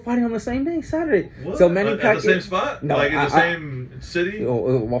 they're both fighting on the same day, Saturday. What? So Manny Pacquiao, at the same spot? No, like in the same city?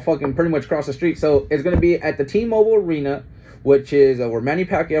 Well, fucking pretty much across the street. So it's gonna be at the T-Mobile Arena, which is where Manny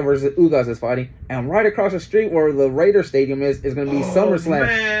Pacquiao versus Ugas is fighting, and right across the street where the Raider Stadium is going to be SummerSlam.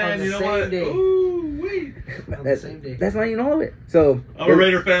 Man, on the you know same what? day. Ooh, wait. On the same day. That's not even all of it. So I'm a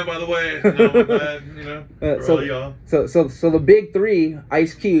Raider fan, by the way. No, I'm glad, for all y'all. So the big three,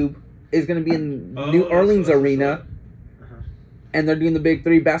 Ice Cube, is going to be in New Orleans Arena, and they're doing the big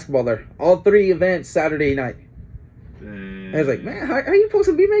three basketball there. All three events Saturday night. I was like, man, how are you supposed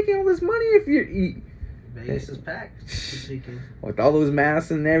to be making all this money if you're... Vegas is packed. With all those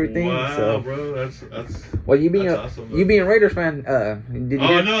masks and everything. Wow, so. Bro, that's well, you being awesome, you being a Raiders fan, did you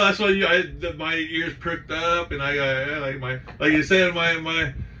no, that's why my ears perked up and I got like you said,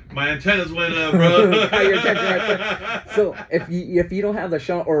 my antennas went up, bro. Got your attention right there. So if you don't have the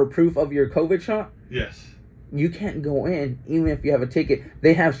shot or proof of your COVID shot, yes, you can't go in even if you have a ticket.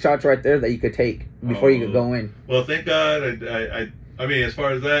 They have shots right there that you could take before you could go in. Well, thank God. I mean, as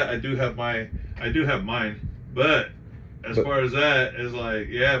far as that, I do have mine, but as far as that, it's like,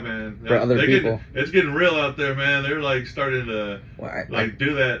 yeah, man. For other people. It's getting real out there, man. They're like starting to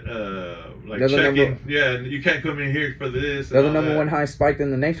do that, checking. Yeah, you can't come in here for this. They're the number one high spiked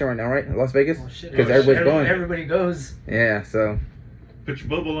in the nation right now, right? Las Vegas? Because everybody's going. Everybody goes. Yeah, so. Put your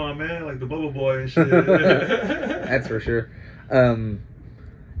bubble on, man, like the bubble boy and shit. That's for sure.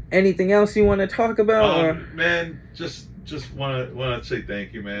 Anything else you want to talk about? Man, just want to say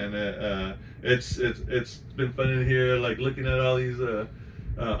thank you, man. It's been fun in here, like looking at all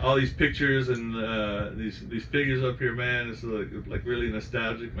these pictures and these figures up here, man. It's like really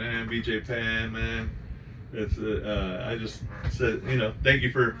nostalgic, man. BJ Penn, man. It's I just said, thank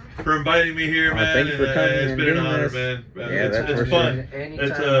you for inviting me here, man. Thank you for coming. It's been an honor, this. man. Yeah, it's fun.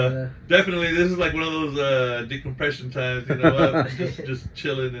 Anytime, Definitely, this is like one of those decompression times. Just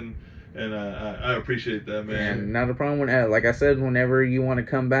chilling and I appreciate that, man. And not a problem. Like I said, whenever you want to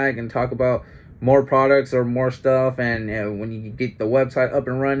come back and talk about more products or more stuff, and when you get the website up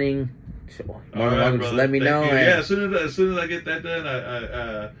and running, more than welcome, just let me know. Yeah, as soon as I get that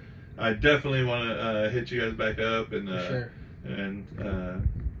done, I definitely want to hit you guys back up and sure. and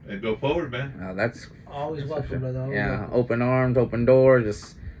go forward, man. That's always welcome, brother. Always yeah, welcome. open arms, open doors.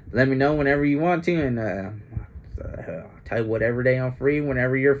 Just let me know whenever you want to, and I'll tell you whatever day I'm free,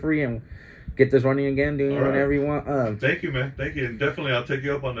 whenever you're free, and get this running again. Do whatever you want. Thank you, man. Thank you, and definitely I'll take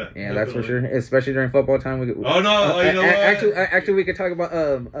you up on that. Yeah, definitely. That's for sure. Especially during football time. You know what? Actually, we could talk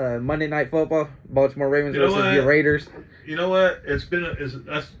about Monday Night Football, Baltimore Ravens versus the Raiders. You know what? It's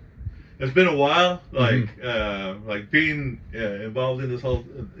been a while. Like being involved in this whole,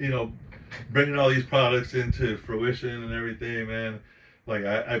 bringing all these products into fruition and everything, man. Like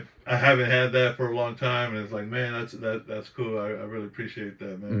I haven't had that for a long time, and it's like, man, that's cool. I really appreciate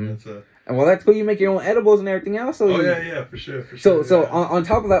that, man. And that's cool. You make your own edibles and everything else. So yeah, for sure. So on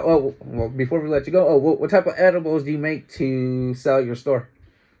top of that, well, before we let you go, what type of edibles do you make to sell at your store?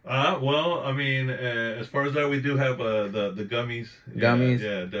 Well, I mean, as far as that, we do have the gummies. Gummies.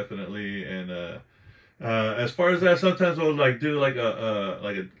 Yeah, definitely. And as far as that, sometimes we'll do like a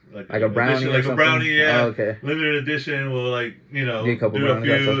brownie, edition, like a brownie. Yeah. Oh, okay. Limited edition. We'll do a couple few,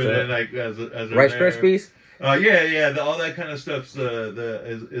 brownies, and then as Rice Krispies. Yeah, all that kind of stuff's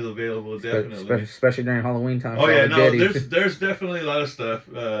is available, definitely. Especially during Halloween time. Oh yeah, no, there's definitely a lot of stuff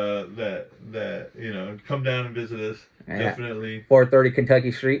that come down and visit us. Definitely. 430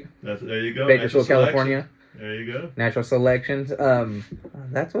 Kentucky Street. There you go. Bakersfield, California. There you go. Natural Selections.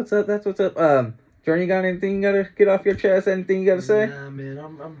 That's what's up. Jordan, you got anything you gotta get off your chest? Anything you gotta say? Nah, man,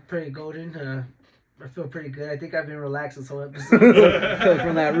 I'm pretty golden. I feel pretty good. I think I've been relaxed this whole episode.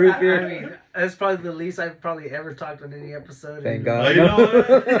 From that roof here. I mean, that's probably the least I've probably ever talked on any episode. Thank God. You know what?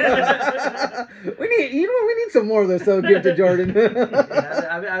 we need some more of this. So give to Jordan.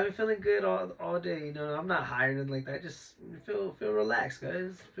 I've been feeling good all day. I'm not high or anything like that. Just feel relaxed,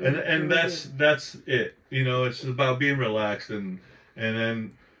 guys. And that's it. It's about being relaxed, and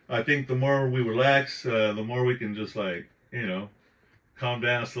then I think the more we relax, the more we can just calm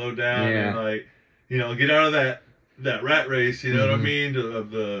down, slow down, and get out of that rat race. You know what I mean?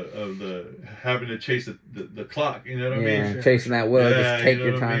 Of the having to chase the clock. You know what I mean? Yeah, chasing that will. Just take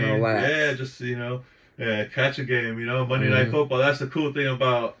your time and relax. Yeah, just catch a game. Monday Night Football. That's the cool thing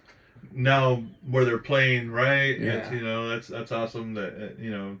about now where they're playing, right? Yeah. That's awesome. That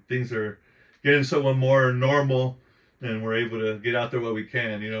things are getting so more normal. And we're able to get out there what we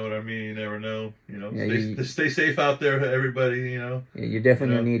can, you know what I mean? You never know, stay safe out there, everybody, Yeah, you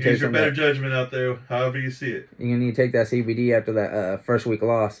definitely need to take use your better judgment out there, however you see it. You're going to need to take that CBD after that first week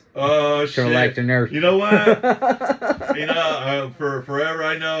loss. Oh, shit. To relax your nerves. You know what? For forever,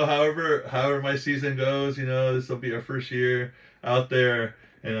 I know, however my season goes, this will be our first year out there.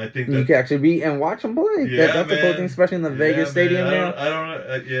 And I think you can actually be and watch them play. Yeah, that's a cool thing, especially in the Vegas stadium now. I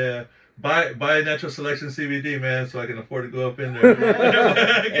don't yeah. Buy a Natural Selection CBD, man, so I can afford to go up in there.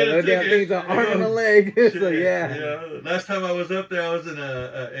 Get a ticket. Things on arm and a leg. So yeah. Last time I was up there, I was in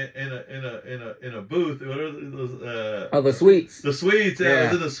a booth. What are those? The suites. The suites. Yeah,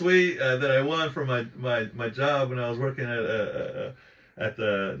 I was in a suite that I won for my job when I was working at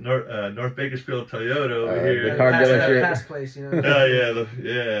the North Bakersfield Toyota over here. The car dealership. Past place,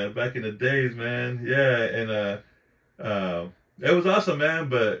 back in the days, man. Yeah, and it was awesome, man.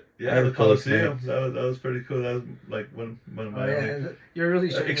 But the Coliseum, that was pretty cool. That was like one of my you're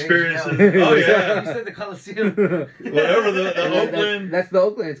really experiences. Oh yeah, you said the Coliseum. Whatever the Oakland. That's the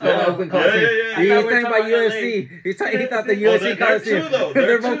Oakland. It's called Oakland Coliseum. Yeah. He's talking about UFC. He thought the UFC Coliseum.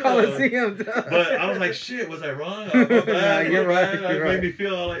 They're both Coliseums. But I was like, shit, was I wrong? You're right. It made me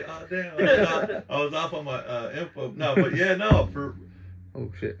feel like, oh damn, I was off on my info. No, but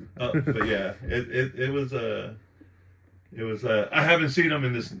oh shit. But yeah, it was It was. I haven't seen them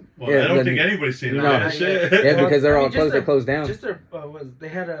in this. Well, I don't think anybody's seen them. No. Yeah, because they're all closed. They're closed down. Just they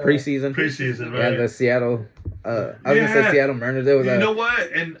had a preseason, right? Yeah, the Seattle. I was gonna say Seattle Mariners. It was. You know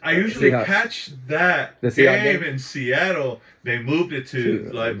what? And I usually catch that game in Seattle. They moved it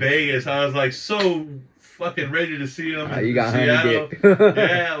to like Vegas. I was like so fucking ready to see them in you got Seattle.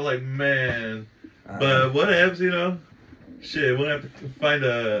 Yeah, I was like, man. But whatevs, Shit, we'll have to find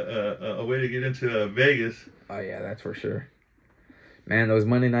a way to get into Vegas. Oh yeah, that's for sure. Man, those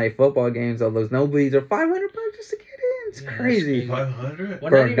Monday Night Football games, all those nosebleeds are $500 just to get in. It's crazy. 500. Well,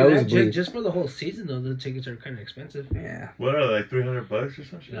 For not a even that, nosebleed. just for the whole season though, the tickets are kind of expensive. Yeah. What are they, like $300 or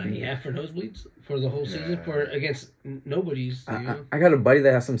something? Yeah, for nosebleeds for the whole season Yeah. for against nobodies. You know? I got a buddy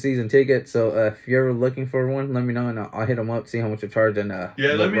that has some season tickets, so if you're ever looking for one, let me know and I'll hit him up, see how much you charge, and Yeah,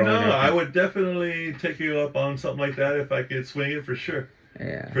 what let me row and know. everything. I would definitely take you up on something like that if I could swing it for sure.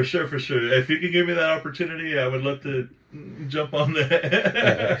 Yeah. For sure. If you could give me that opportunity, I would love to jump on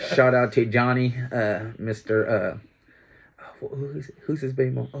that. Shout out to Johnny, Mr. Who's his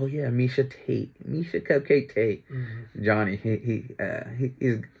baby mom? Oh yeah, Misha Cupcake Tate. Mm-hmm. Johnny,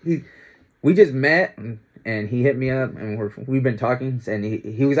 he's we just met and he hit me up and we've been talking and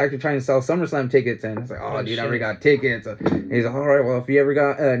he was actually trying to sell SummerSlam tickets and I was like, oh dude, I already got tickets. He's like, all right, well if you ever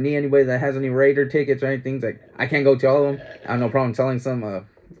got need anybody that has any Raider tickets or anything, he's like, I can't go to all of them. I have no problem selling some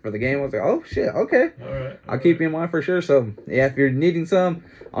for the game. I was like, oh shit, okay. All right. I'll keep you in mind for sure. So yeah, if you're needing some,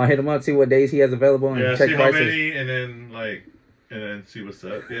 I'll hit him up, see what days he has available, and check see prices. how many, and then see what's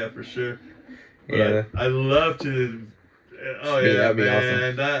up. Yeah, for sure. But Yeah. I love to. Oh Yeah, yeah, that'd be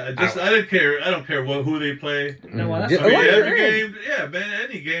man. awesome. I don't care. I don't care who they play. No, well, that's Just- I mean, what every game. Yeah, man.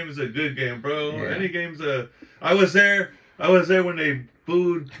 Any game is a good game, bro. Yeah. Any game's a. I was there when they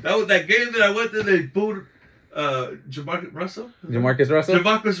booed. That game that I went to. They booed. Jamarcus Russell.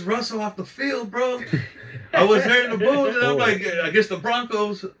 Jamarcus Russell off the field, bro. I was there in the booth, and I'm like, I guess the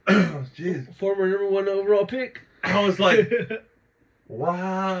Broncos. Jeez. Former number 1 overall pick. I was like,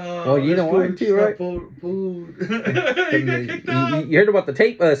 wow. Well, you know why too, right? Booed. He got kicked out. You heard about the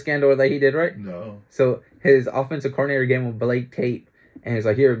tape scandal that he did, right? No. So his offensive coordinator gave him Blake tape, and he's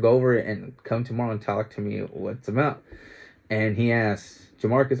like, "Here, go over it and come tomorrow and talk to me what's about." And he asked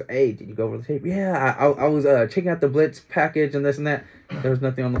Jamarcus, "Hey, did you go over the tape?" "Yeah, I was checking out the blitz package and this and that. There was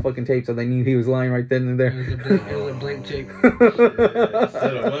nothing on the fucking tape, so they knew he was lying right then and there." It was a blank tape.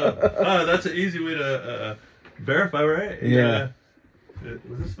 Set him up. Oh, that's an easy way to verify, right? Yeah.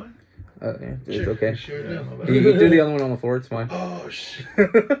 Was this fine? Yeah, it's okay. Sure Yeah, do. my bad. You threw the other one on the floor. It's fine. Oh shit.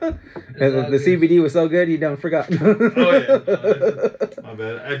 The CBD was so good, you done forgot. Oh yeah. My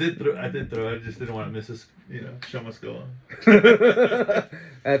bad. I did throw. I just didn't want to miss this. Show must go on.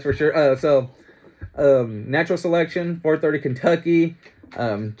 That's for sure. So, Natural Selection, 430 Kentucky. Check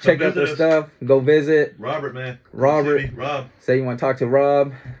out their visit us. stuff. Go visit. Robert, man. Robert. See me? Rob. Say you want to talk to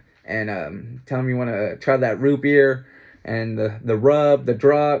Rob, and tell him you want to try that root beer and the rub, the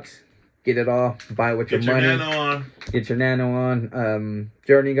drops. Get it all. Buy it with Get your money. nano on. Get your nano on.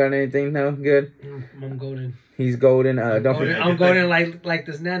 Jordan, you got anything? No, good. I'm golden. He's golden. Don't forget. I'm golden like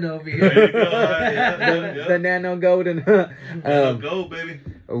this nano over There you here. go. Yeah. The nano golden. Go, baby.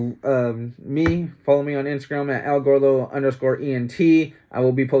 Follow me on Instagram at @algorlo_ENT. I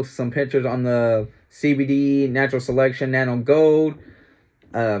will be posting some pictures on the CBD Natural Selection Nano Gold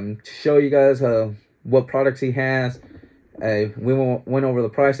to show you guys what products he has. We went over the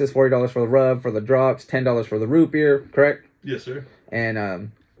prices: $40 for the rub, for the drops, $10 for the root beer, correct? Yes, sir.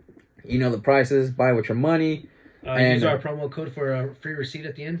 And you know the prices. Buy with your money. Use our promo code for a free receipt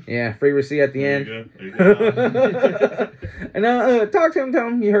at the end. Yeah, free receipt at the There end. you go. And talk to him. Tell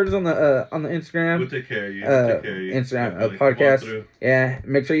him you heard us on the Instagram. We'll take care of you. Instagram Definitely. Come on podcast. through. Yeah,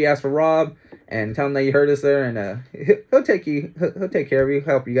 make sure you ask for Rob and tell him that you heard us there, and he'll take care of you,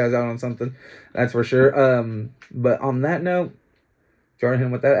 help you guys out on something. That's for sure. But on that note, join him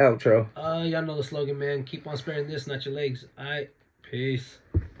with that outro. Y'all know the slogan, man. Keep on sparing this, not your legs. All right, peace.